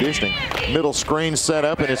lot of conditioning. Middle screen set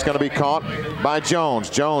up, and it's going to be caught by Jones.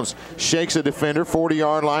 Jones shakes a defender,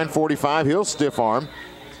 40-yard line, 45. He'll stiff arm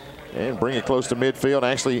and bring it close to midfield,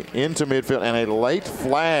 actually into midfield, and a late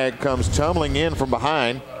flag comes tumbling in from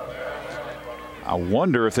behind. I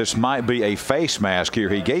wonder if this might be a face mask here.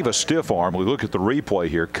 He gave a stiff arm. We look at the replay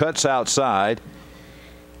here. Cuts outside.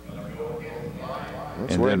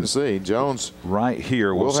 Let's wait and see. Jones right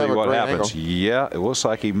here. We'll see what happens. Angle. Yeah, it looks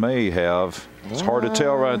like he may have. It's hard to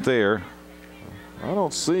tell right there. I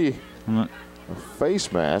don't see a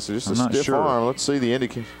face mask. It's just a stiff arm. Let's see the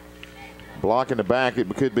indication. Blocking the back.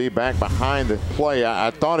 It could be back behind the play. I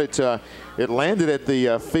thought it landed at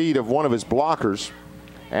the feet of one of his blockers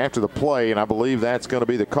after the play, and I believe that's going to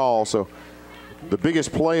be the call. So the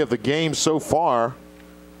biggest play of the game so far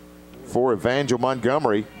for Evangel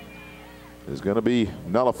Montgomery is going to be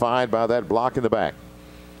nullified by that block in the back.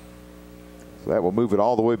 So that will move it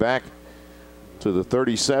all the way back to the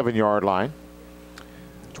 37-yard line.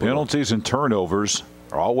 Penalties and turnovers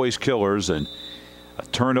are always killers, and a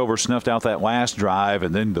turnover snuffed out that last drive,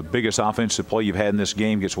 and then the biggest offensive play you've had in this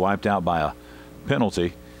game gets wiped out by a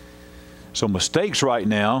penalty. So mistakes right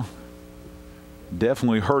now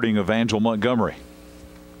definitely hurting Evangel Montgomery.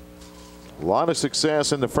 A lot of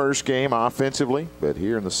success in the first game offensively, but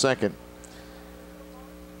here in the second,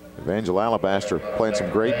 Evangel Alabaster playing some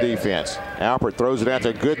great defense. Alpert throws it out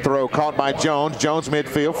there. Good throw caught by Jones. Jones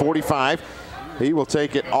midfield, 45. He will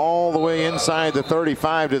take it all the way inside the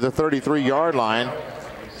 35 to the 33-yard line.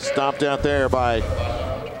 Stopped out there by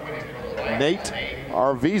Nate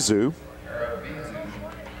Arvizu.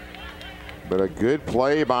 But a good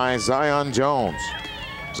play by Zion Jones.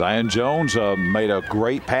 Zion Jones made a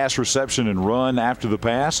great pass reception and run after the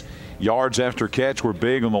pass. Yards after catch were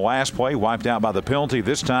big on the last play, wiped out by the penalty.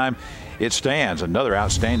 This time it stands. Another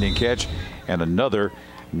outstanding catch and another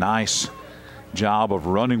nice job of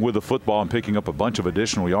running with the football and picking up a bunch of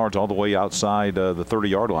additional yards all the way outside the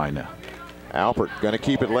 30-yard line now. Alpert going to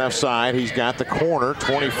keep it left side. He's got the corner,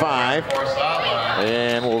 25,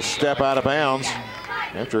 and will step out of bounds.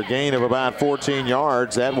 After a gain of about 14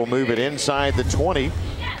 yards, that will move it inside the 20.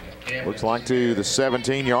 Looks like to the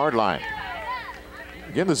 17-yard line.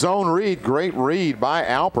 Again, the zone read, great read by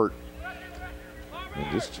Alpert.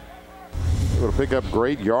 And just able to pick up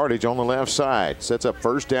great yardage on the left side. Sets up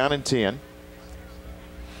first down and 10.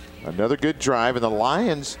 Another good drive, and the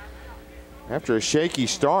Lions after a shaky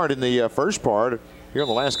start in the first part, here in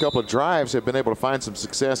the last couple of drives, have been able to find some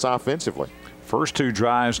success offensively. First 2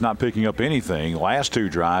 drives not picking up anything. Last 2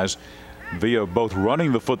 drives via both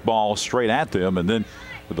running the football straight at them and then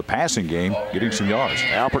with the passing game getting some yards.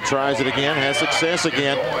 Alpert tries it again, has success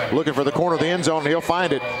again, looking for the corner of the end zone, and he'll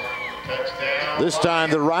find it. This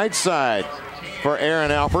time the right side for Aaron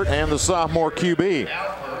Alpert, and the sophomore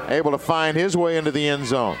QB able to find his way into the end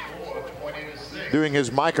zone, doing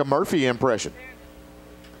his Micah Murphy impression.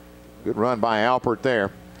 Good run by Alpert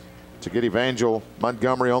there to get Evangel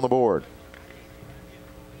Montgomery on the board.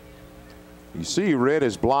 You see he read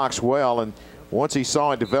his blocks well, and once he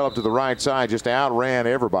saw it develop to the right side, just outran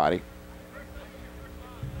everybody.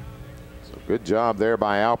 So good job there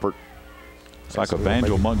by Alpert. It's like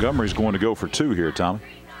Evangel Montgomery's going to go for 2 here, Tommy.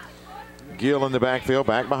 Gill in the backfield,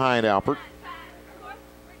 back behind Alpert.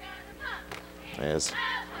 As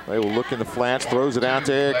they will look in the flats, throws it out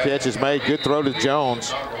there, catch is made, good throw to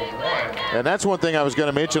Jones. And that's one thing I was going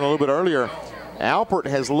to mention a little bit earlier. Alpert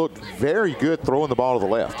has looked very good throwing the ball to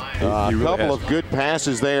the left. A couple of good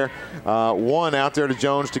passes there. One out there to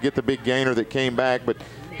Jones to get the big gainer that came back, but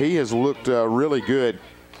he has looked really good.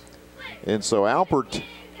 And so Alpert,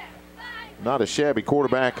 not a shabby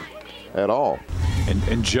quarterback at all.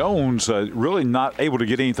 And Jones really not able to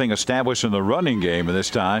get anything established in the running game at this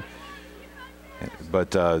time.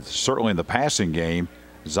 But certainly in the passing game,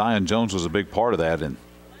 Zion Jones was a big part of that. And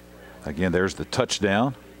again, there's the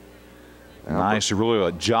touchdown. Nice, really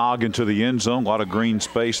a jog into the end zone. A lot of green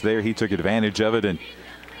space there. He took advantage of it and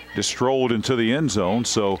just strolled into the end zone.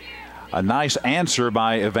 So a nice answer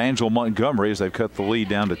by Evangel Montgomery as they've cut the lead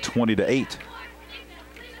down to 20-8.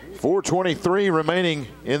 4:23 remaining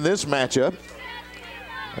in this matchup.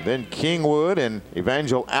 And then Kingwood and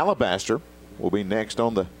Evangel Alabaster will be next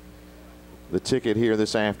on the ticket here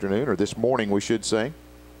this afternoon, or this morning, we should say.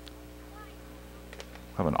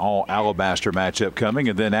 Have an all Alabaster matchup coming,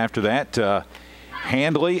 and then after that,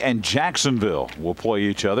 Handley and Jacksonville will play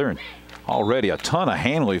each other. And already a ton of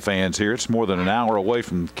Handley fans here. It's more than an hour away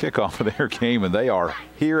from kickoff of their game, and they are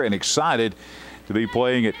here and excited to be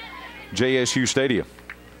playing at JSU Stadium.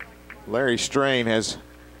 Larry Strain has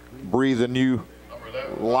breathed a new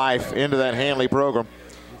life into that Handley program.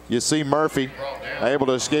 You see Murphy able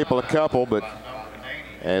to escape a couple, but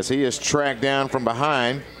as he is tracked down from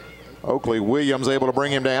behind, Oakley Williams able to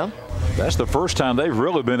bring him down. That's the first time they've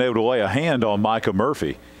really been able to lay a hand on Micah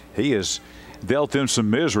Murphy. He has dealt them some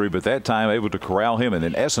misery, but that time able to corral him, and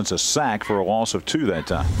in essence a sack for a loss of 2 that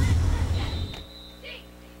time.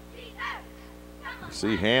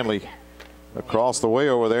 See Handley across the way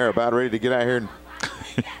over there, about ready to get out here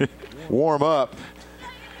and warm up.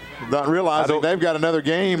 Not realizing they've got another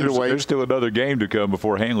game to wait. There's still another game to come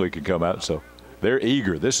before Handley can come out, so they're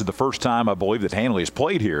eager. This is the first time, I believe, that Handley has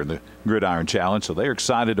played here in the Gridiron Challenge, so they're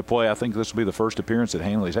excited to play. I think this will be the first appearance that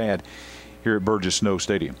Handley's had here at Burgess Snow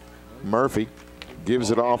Stadium. Murphy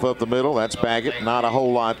gives it off up the middle. That's Baggett. Not a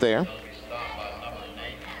whole lot there.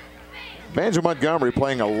 Evangel Montgomery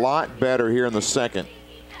playing a lot better here in the second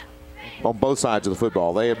on both sides of the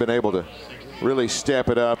football. They have been able to really step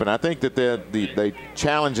it up, and I think that they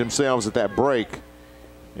challenge themselves at that break,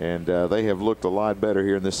 and they have looked a lot better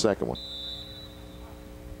here in this second one.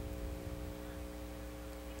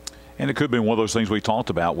 And it could have been one of those things we talked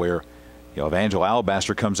about where, you know, Evangel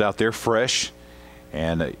Alabaster comes out there fresh,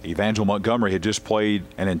 and Evangel Montgomery had just played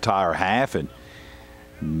an entire half, and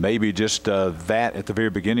maybe just that at the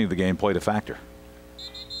very beginning of the game played a factor.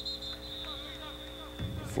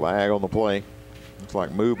 Flag on the play. Looks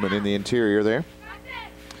like movement in the interior there.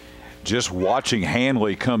 Just watching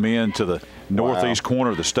Handley come into the northeast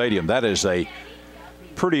corner of the stadium, that is a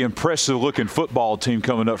pretty impressive looking football team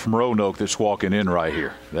coming up from Roanoke that's walking in right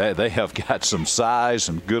here. They have got some size,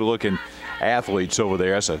 some good looking athletes over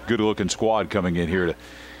there. That's a good looking squad coming in here to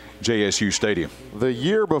JSU Stadium. The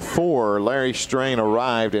year before Larry Strain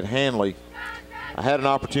arrived at Handley, I had an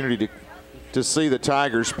opportunity to see the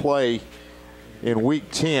Tigers play in week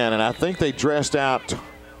 10, and I think they dressed out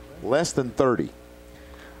less than 30.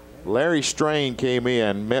 Larry Strain came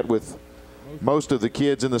in, met with most of the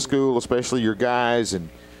kids in the school, especially your guys, and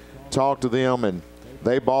talked to them, and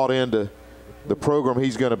they bought into the program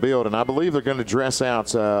he's going to build, and I believe they're going to dress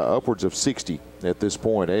out upwards of 60 at this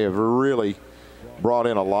point. They have really brought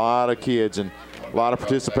in a lot of kids, and a lot of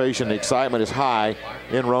participation. The excitement is high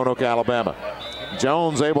in Roanoke, Alabama.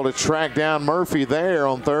 Jones able to track down Murphy there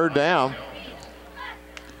on 3rd down,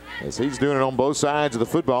 as he's doing it on both sides of the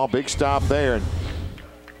football. Big stop there, and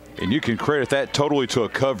And you can credit that totally to a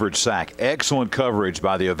coverage sack. Excellent coverage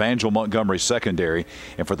by the Evangel Montgomery secondary.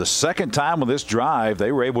 And for the second time on this drive,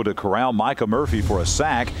 they were able to corral Micah Murphy for a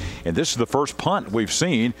sack. And this is the first punt we've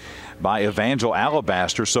seen by Evangel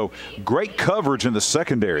Alabaster. So great coverage in the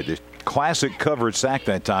secondary. The classic coverage sack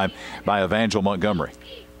that time by Evangel Montgomery.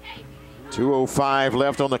 2:05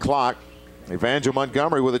 left on the clock. Evangel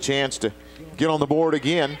Montgomery with a chance to get on the board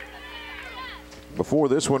again before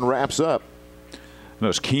this one wraps up.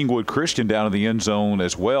 Notice Kingwood Christian down in the end zone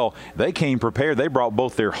as well. They came prepared. They brought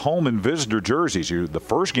both their home and visitor jerseys. The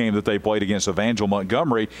first game that they played against Evangel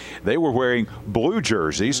Montgomery, they were wearing blue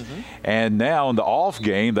jerseys. And now in the off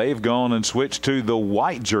game, they've gone and switched to the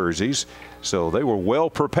white jerseys. So they were well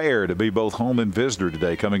prepared to be both home and visitor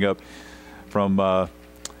today coming up from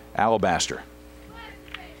Alabaster.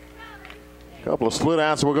 A couple of split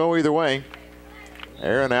outs will go either way.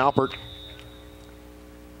 Aaron Alpert.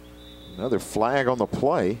 Another flag on the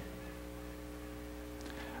play.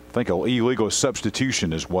 I think an illegal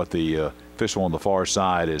substitution is what the official on the far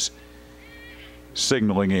side is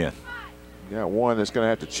signaling in. Got one that's going to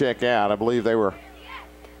have to check out. I believe they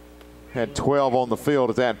had 12 on the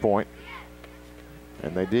field at that point,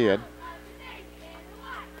 and they did.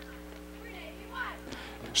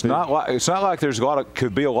 It's not like there's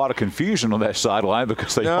could be a lot of confusion on that sideline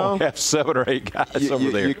because they only have 7 or 8 guys over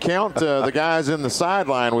there. You count the guys in the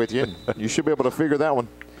sideline with you, and you should be able to figure that one.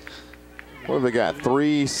 What have they got?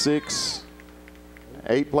 3, 6,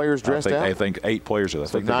 8 players dressed out? I think 8 players. I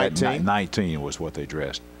think 19? 19 was what they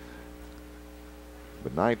dressed.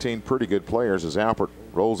 But 19 pretty good players as Alpert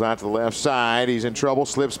rolls out to the left side. He's in trouble,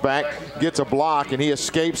 slips back, gets a block, and he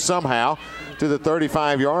escapes somehow to the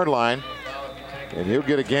 35-yard line. And he'll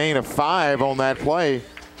get a gain of 5 on that play.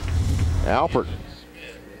 Alpert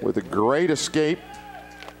with a great escape.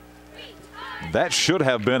 That should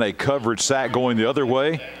have been a coverage sack going the other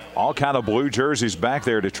way. All kind of blue jerseys back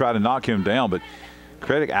there to try to knock him down. But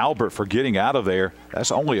credit Alpert for getting out of there.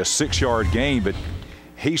 That's only a 6-yard gain, but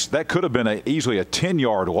that could have been easily a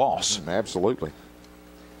 10-yard loss. Absolutely.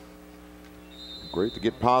 Great to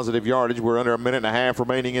get positive yardage. We're under a minute and a half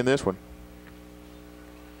remaining in this one.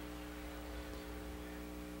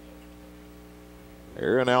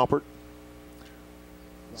 Aaron Alpert,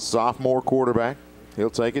 sophomore quarterback. He'll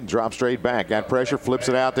take it, drop straight back. Got pressure, flips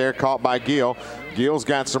it out there, caught by Gill. Gill's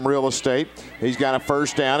got some real estate. He's got a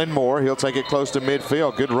first down and more. He'll take it close to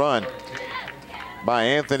midfield. Good run by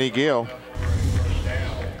Anthony Gill.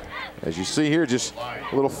 As you see here, just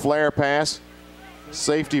a little flare pass,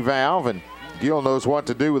 safety valve, and Gill knows what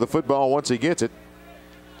to do with the football once he gets it.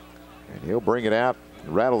 And he'll bring it out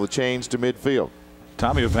and rattle the chains to midfield.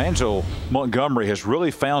 Tommy, Evangel Montgomery has really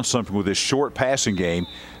found something with this short passing game,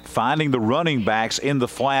 finding the running backs in the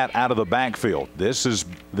flat out of the backfield. This is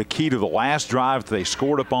the key to the last drive that they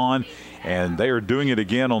scored upon, and they are doing it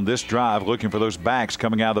again on this drive, looking for those backs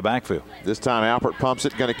coming out of the backfield. This time Alpert pumps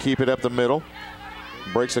it, going to keep it up the middle.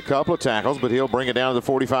 Breaks a couple of tackles, but he'll bring it down to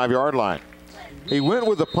the 45-yard line. He went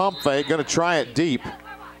with the pump fake, going to try it deep,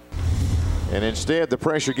 and instead the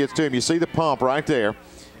pressure gets to him. You see the pump right there.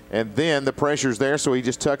 And then the pressure's there, so he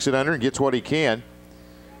just tucks it under and gets what he can.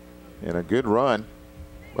 And a good run,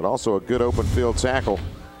 but also a good open field tackle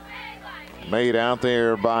made out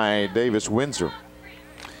there by Davis Windsor.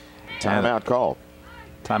 Timeout called.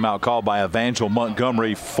 Timeout called by Evangel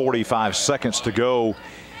Montgomery. 45 seconds to go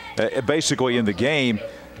basically in the game.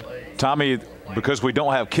 Tommy, because we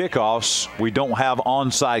don't have kickoffs, we don't have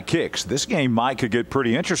onside kicks. This game could get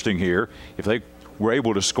pretty interesting here if they were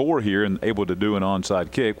able to score here and able to do an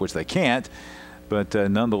onside kick, which they can't. But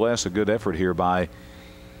nonetheless, a good effort here by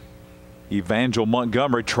Evangel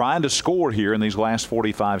Montgomery trying to score here in these last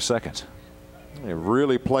 45 seconds. They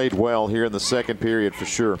really played well here in the second period for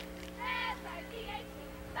sure.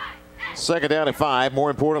 Second down at 5.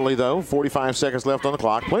 More importantly, though, 45 seconds left on the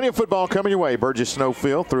clock. Plenty of football coming your way, Burgess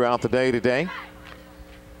Snowfield, throughout the day today.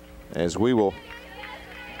 As we will,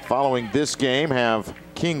 following this game, have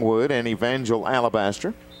Kingwood and Evangel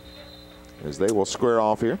Alabaster as they will square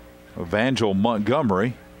off here. Evangel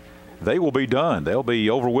Montgomery, they will be done. They'll be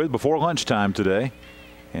over with before lunchtime today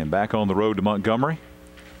and back on the road to Montgomery.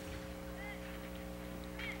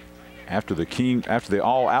 After the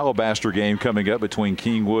all Alabaster game coming up between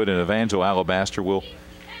Kingwood and Evangel Alabaster, we'll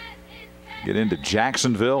get into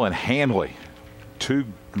Jacksonville and Handley. Two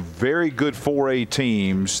very good 4A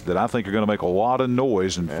teams that I think are going to make a lot of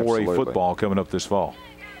noise in 4A football coming up this fall.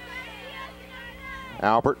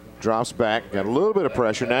 Alpert drops back, got a little bit of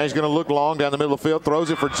pressure. Now he's going to look long down the middle of the field, throws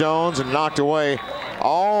it for Jones and knocked away,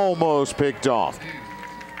 almost picked off.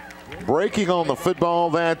 Breaking on the football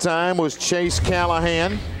that time was Chase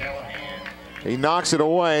Callahan. He knocks it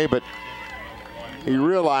away, but he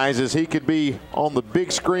realizes he could be on the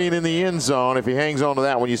big screen in the end zone if he hangs on to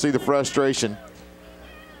that one. You see the frustration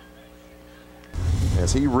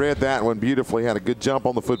as he read that one beautifully, had a good jump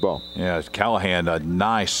on the football. Yeah, Callahan, a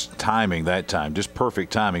nice timing that time, just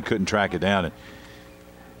perfect timing, couldn't track it down. And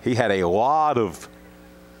he had a lot of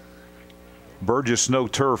Burgess snow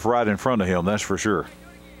turf right in front of him, that's for sure.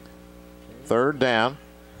 Third down,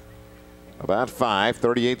 about 5,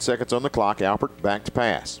 38 seconds on the clock. Alpert back to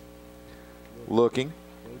pass. Looking,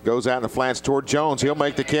 goes out in the flats toward Jones. He'll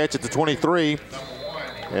make the catch at the 23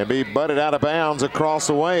 and be butted out of bounds across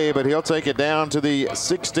the way, but he'll take it down to the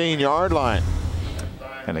 16-yard line.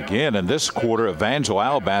 And again, in this quarter, Evangel,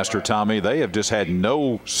 Alabaster, Tommy, they have just had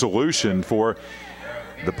no solution for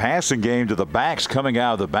the passing game to the backs coming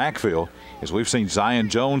out of the backfield. As we've seen Zion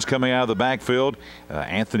Jones coming out of the backfield,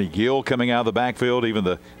 Anthony Gill coming out of the backfield, even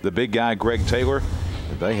the big guy Greg Taylor.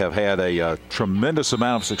 They have had a tremendous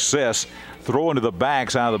amount of success throwing to the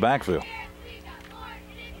backs out of the backfield.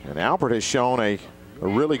 And Alpert has shown a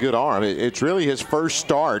really good arm. It's really his first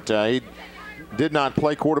start. He did not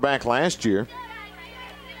play quarterback last year,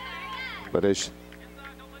 but has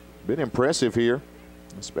been impressive here,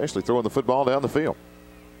 especially throwing the football down the field.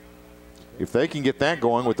 If they can get that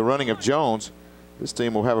going with the running of Jones, this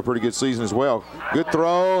team will have a pretty good season as well. Good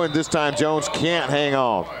throw, and this time Jones can't hang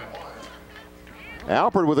on.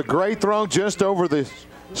 Alpert with a great throw just over the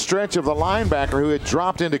stretch of the linebacker who had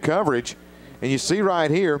dropped into coverage. And you see right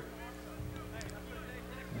here,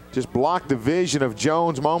 just blocked the vision of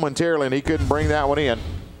Jones momentarily, and he couldn't bring that one in.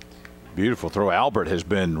 Beautiful throw. Albert has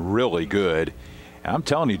been really good. And I'm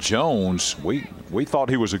telling you, Jones, we thought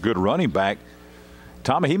he was a good running back.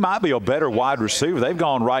 Tommy, he might be a better wide receiver. They've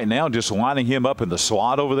gone right now just lining him up in the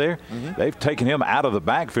slot over there. They've taken him out of the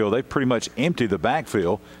backfield. They've pretty much emptied the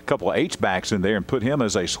backfield, a couple of H-backs in there, and put him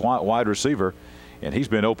as a slot wide receiver, and he's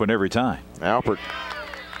been open every time. Alpert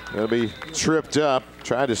going to be tripped up,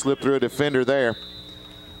 tried to slip through a defender there,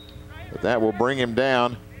 but that will bring him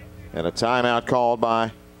down, and a timeout called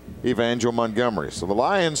by Evangel Montgomery. So the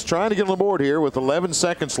Lions trying to get on the board here with 11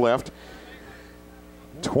 seconds left.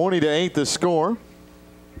 20-8 the score.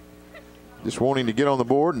 Just wanting to get on the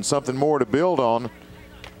board and something more to build on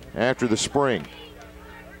after the spring.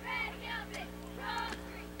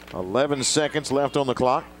 11 seconds left on the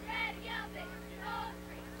clock.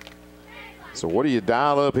 So what do you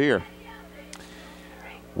dial up here?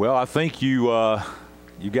 Well, I think you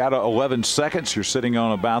got 11 seconds. You're sitting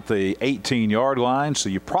on about the 18-yard line, so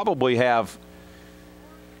you probably have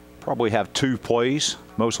 2 plays.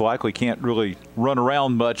 Most likely can't really run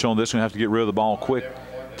around much on this. Going to have to get rid of the ball quick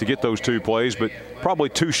to get those 2 plays, but probably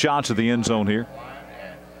 2 shots at the end zone here.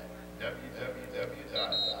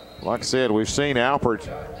 Like I said, we've seen Alpert,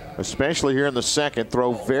 especially here in the second,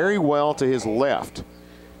 throw very well to his left.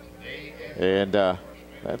 And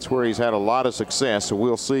that's where he's had a lot of success, so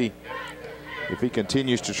we'll see if he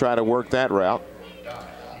continues to try to work that route.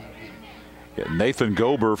 Yeah, Nathan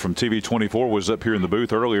Gober from TV 24 was up here in the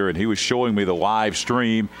booth earlier, and he was showing me the live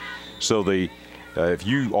stream. So if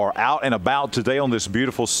you are out and about today on this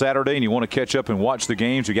beautiful Saturday and you want to catch up and watch the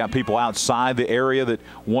games, you got people outside the area that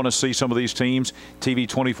want to see some of these teams,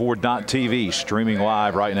 TV24.tv streaming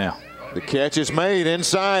live right now. The catch is made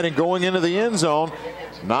inside and going into the end zone.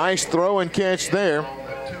 Nice throw and catch there.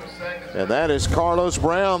 And that is Carlos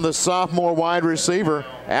Brown, the sophomore wide receiver.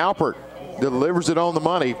 Alpert delivers it on the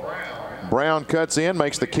money. Brown cuts in,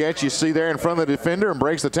 makes the catch you see there in front of the defender and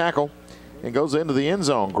breaks the tackle and goes into the end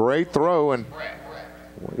zone. Great throw, and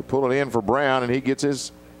we pull it in for Brown, and he gets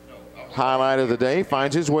his highlight of the day,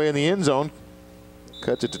 finds his way in the end zone,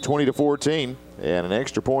 cuts it to 20-14, and an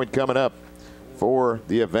extra point coming up for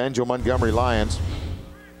the Evangel Montgomery Lions.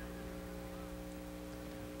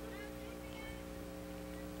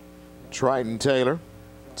 Triton Taylor,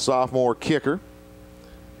 sophomore kicker,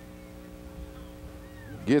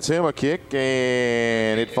 gets him a kick,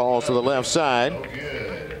 and it falls to the left side.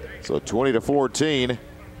 So 20-14,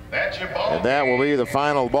 and that will be the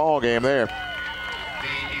final ball game there.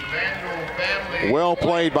 Well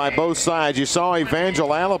played by both sides. You saw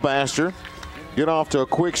Evangel Alabaster get off to a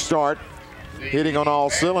quick start, hitting on all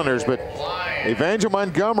cylinders, but Evangel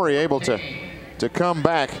Montgomery able to come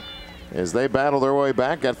back as they battle their way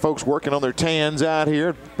back. Got folks working on their tans out here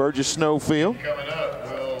at Burgess Snowfield.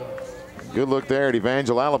 Good look there at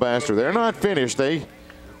Evangel Alabaster. They're not finished. They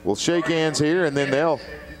will shake hands here, and then they'll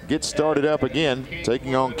get started up again,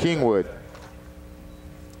 taking on Kingwood.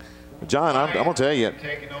 John, I'm going to tell you,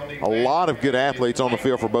 a lot of good athletes on the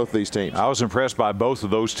field for both these teams. I was impressed by both of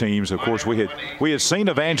those teams. Of course, we had seen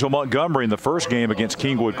Evangel Montgomery in the first game against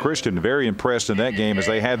Kingwood Christian. Very impressed in that game as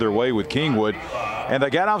they had their way with Kingwood. And they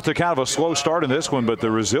got off to kind of a slow start in this one, but the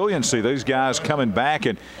resiliency, these guys coming back,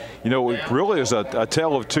 and, you know, it really is a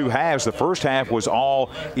tale of two halves. The first half was all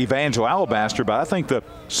Evangel Alabaster, but I think the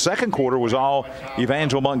second quarter was all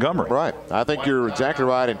Evangel Montgomery. Right. I think you're exactly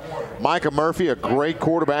right. And Micah Murphy, a great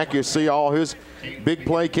quarterback. You see all his big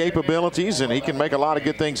play capabilities, and he can make a lot of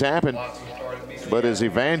good things happen. But as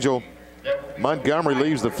Evangel Montgomery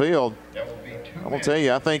leaves the field, I'm going to tell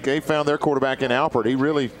you, I think they found their quarterback in Alpert. He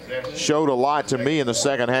really showed a lot to me in the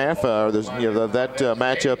second half, that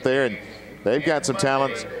matchup there. And they've got some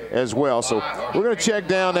talent as well. So we're going to check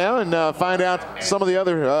down now and find out some of the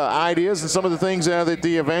other ideas and some of the things that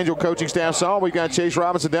the Evangel coaching staff saw. We've got Chase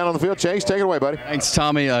Robinson down on the field. Chase, take it away, buddy. Thanks,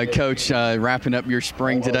 Tommy. Coach, wrapping up your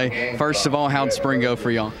spring today. First of all, how'd spring go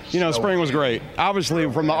for y'all? You know, spring was great.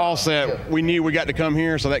 Obviously, from the offset, we knew we got to come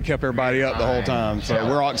here, so that kept everybody up the whole time. So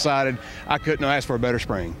we're all excited. I couldn't ask for a better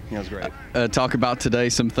spring. It was great. Talk about today,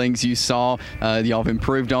 some things you saw. Y'all have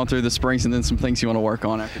improved on through the springs, and then some things you want to work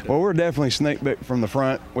on after that. Well, we're definitely snake bit from the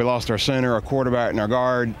front. We lost our center, our quarterback, and our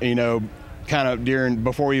guard, you know, kind of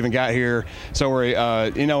before we even got here. So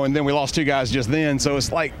we're, you know, and then we lost two guys just then. So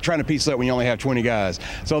it's like trying to piece up when you only have 20 guys.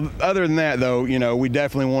 So other than that, though, you know, we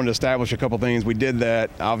definitely wanted to establish a couple things. We did that,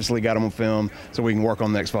 obviously got them on film so we can work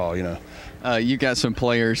on next fall, you know. You got some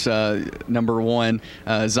players, number one,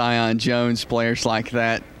 Zion Jones, players like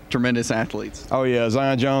that. Tremendous athletes. Oh, yeah.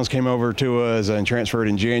 Zion Jones came over to us and transferred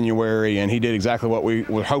in January, and he did exactly what we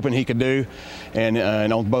were hoping he could do, and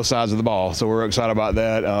on both sides of the ball. So we're excited about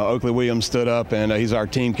that. Oakley Williams stood up, and he's our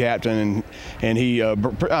team captain, and he, I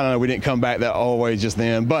don't know, we didn't come back that all the way just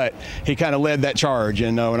then, but he kind of led that charge,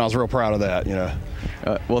 and I was real proud of that, you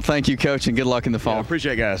know. Well, thank you, Coach, and good luck in the fall. Yeah,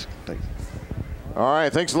 appreciate it, guys. Thanks. All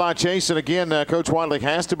right, thanks a lot, Chase. And again, Coach Whiteley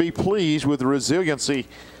has to be pleased with the resiliency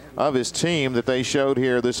of his team that they showed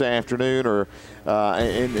here this afternoon, or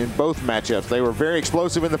in both matchups. They were very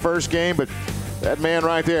explosive in the first game, but that man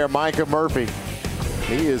right there, Micah Murphy,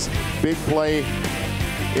 he is big play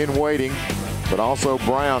in waiting, but also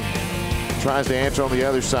Brown tries to answer on the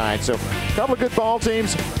other side. So a couple of good ball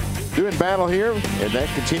teams doing battle here, and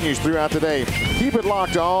that continues throughout the day. Keep it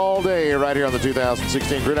locked all day right here on the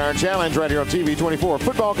 2016 Gridiron Challenge right here on TV 24.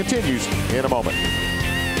 Football continues in a moment.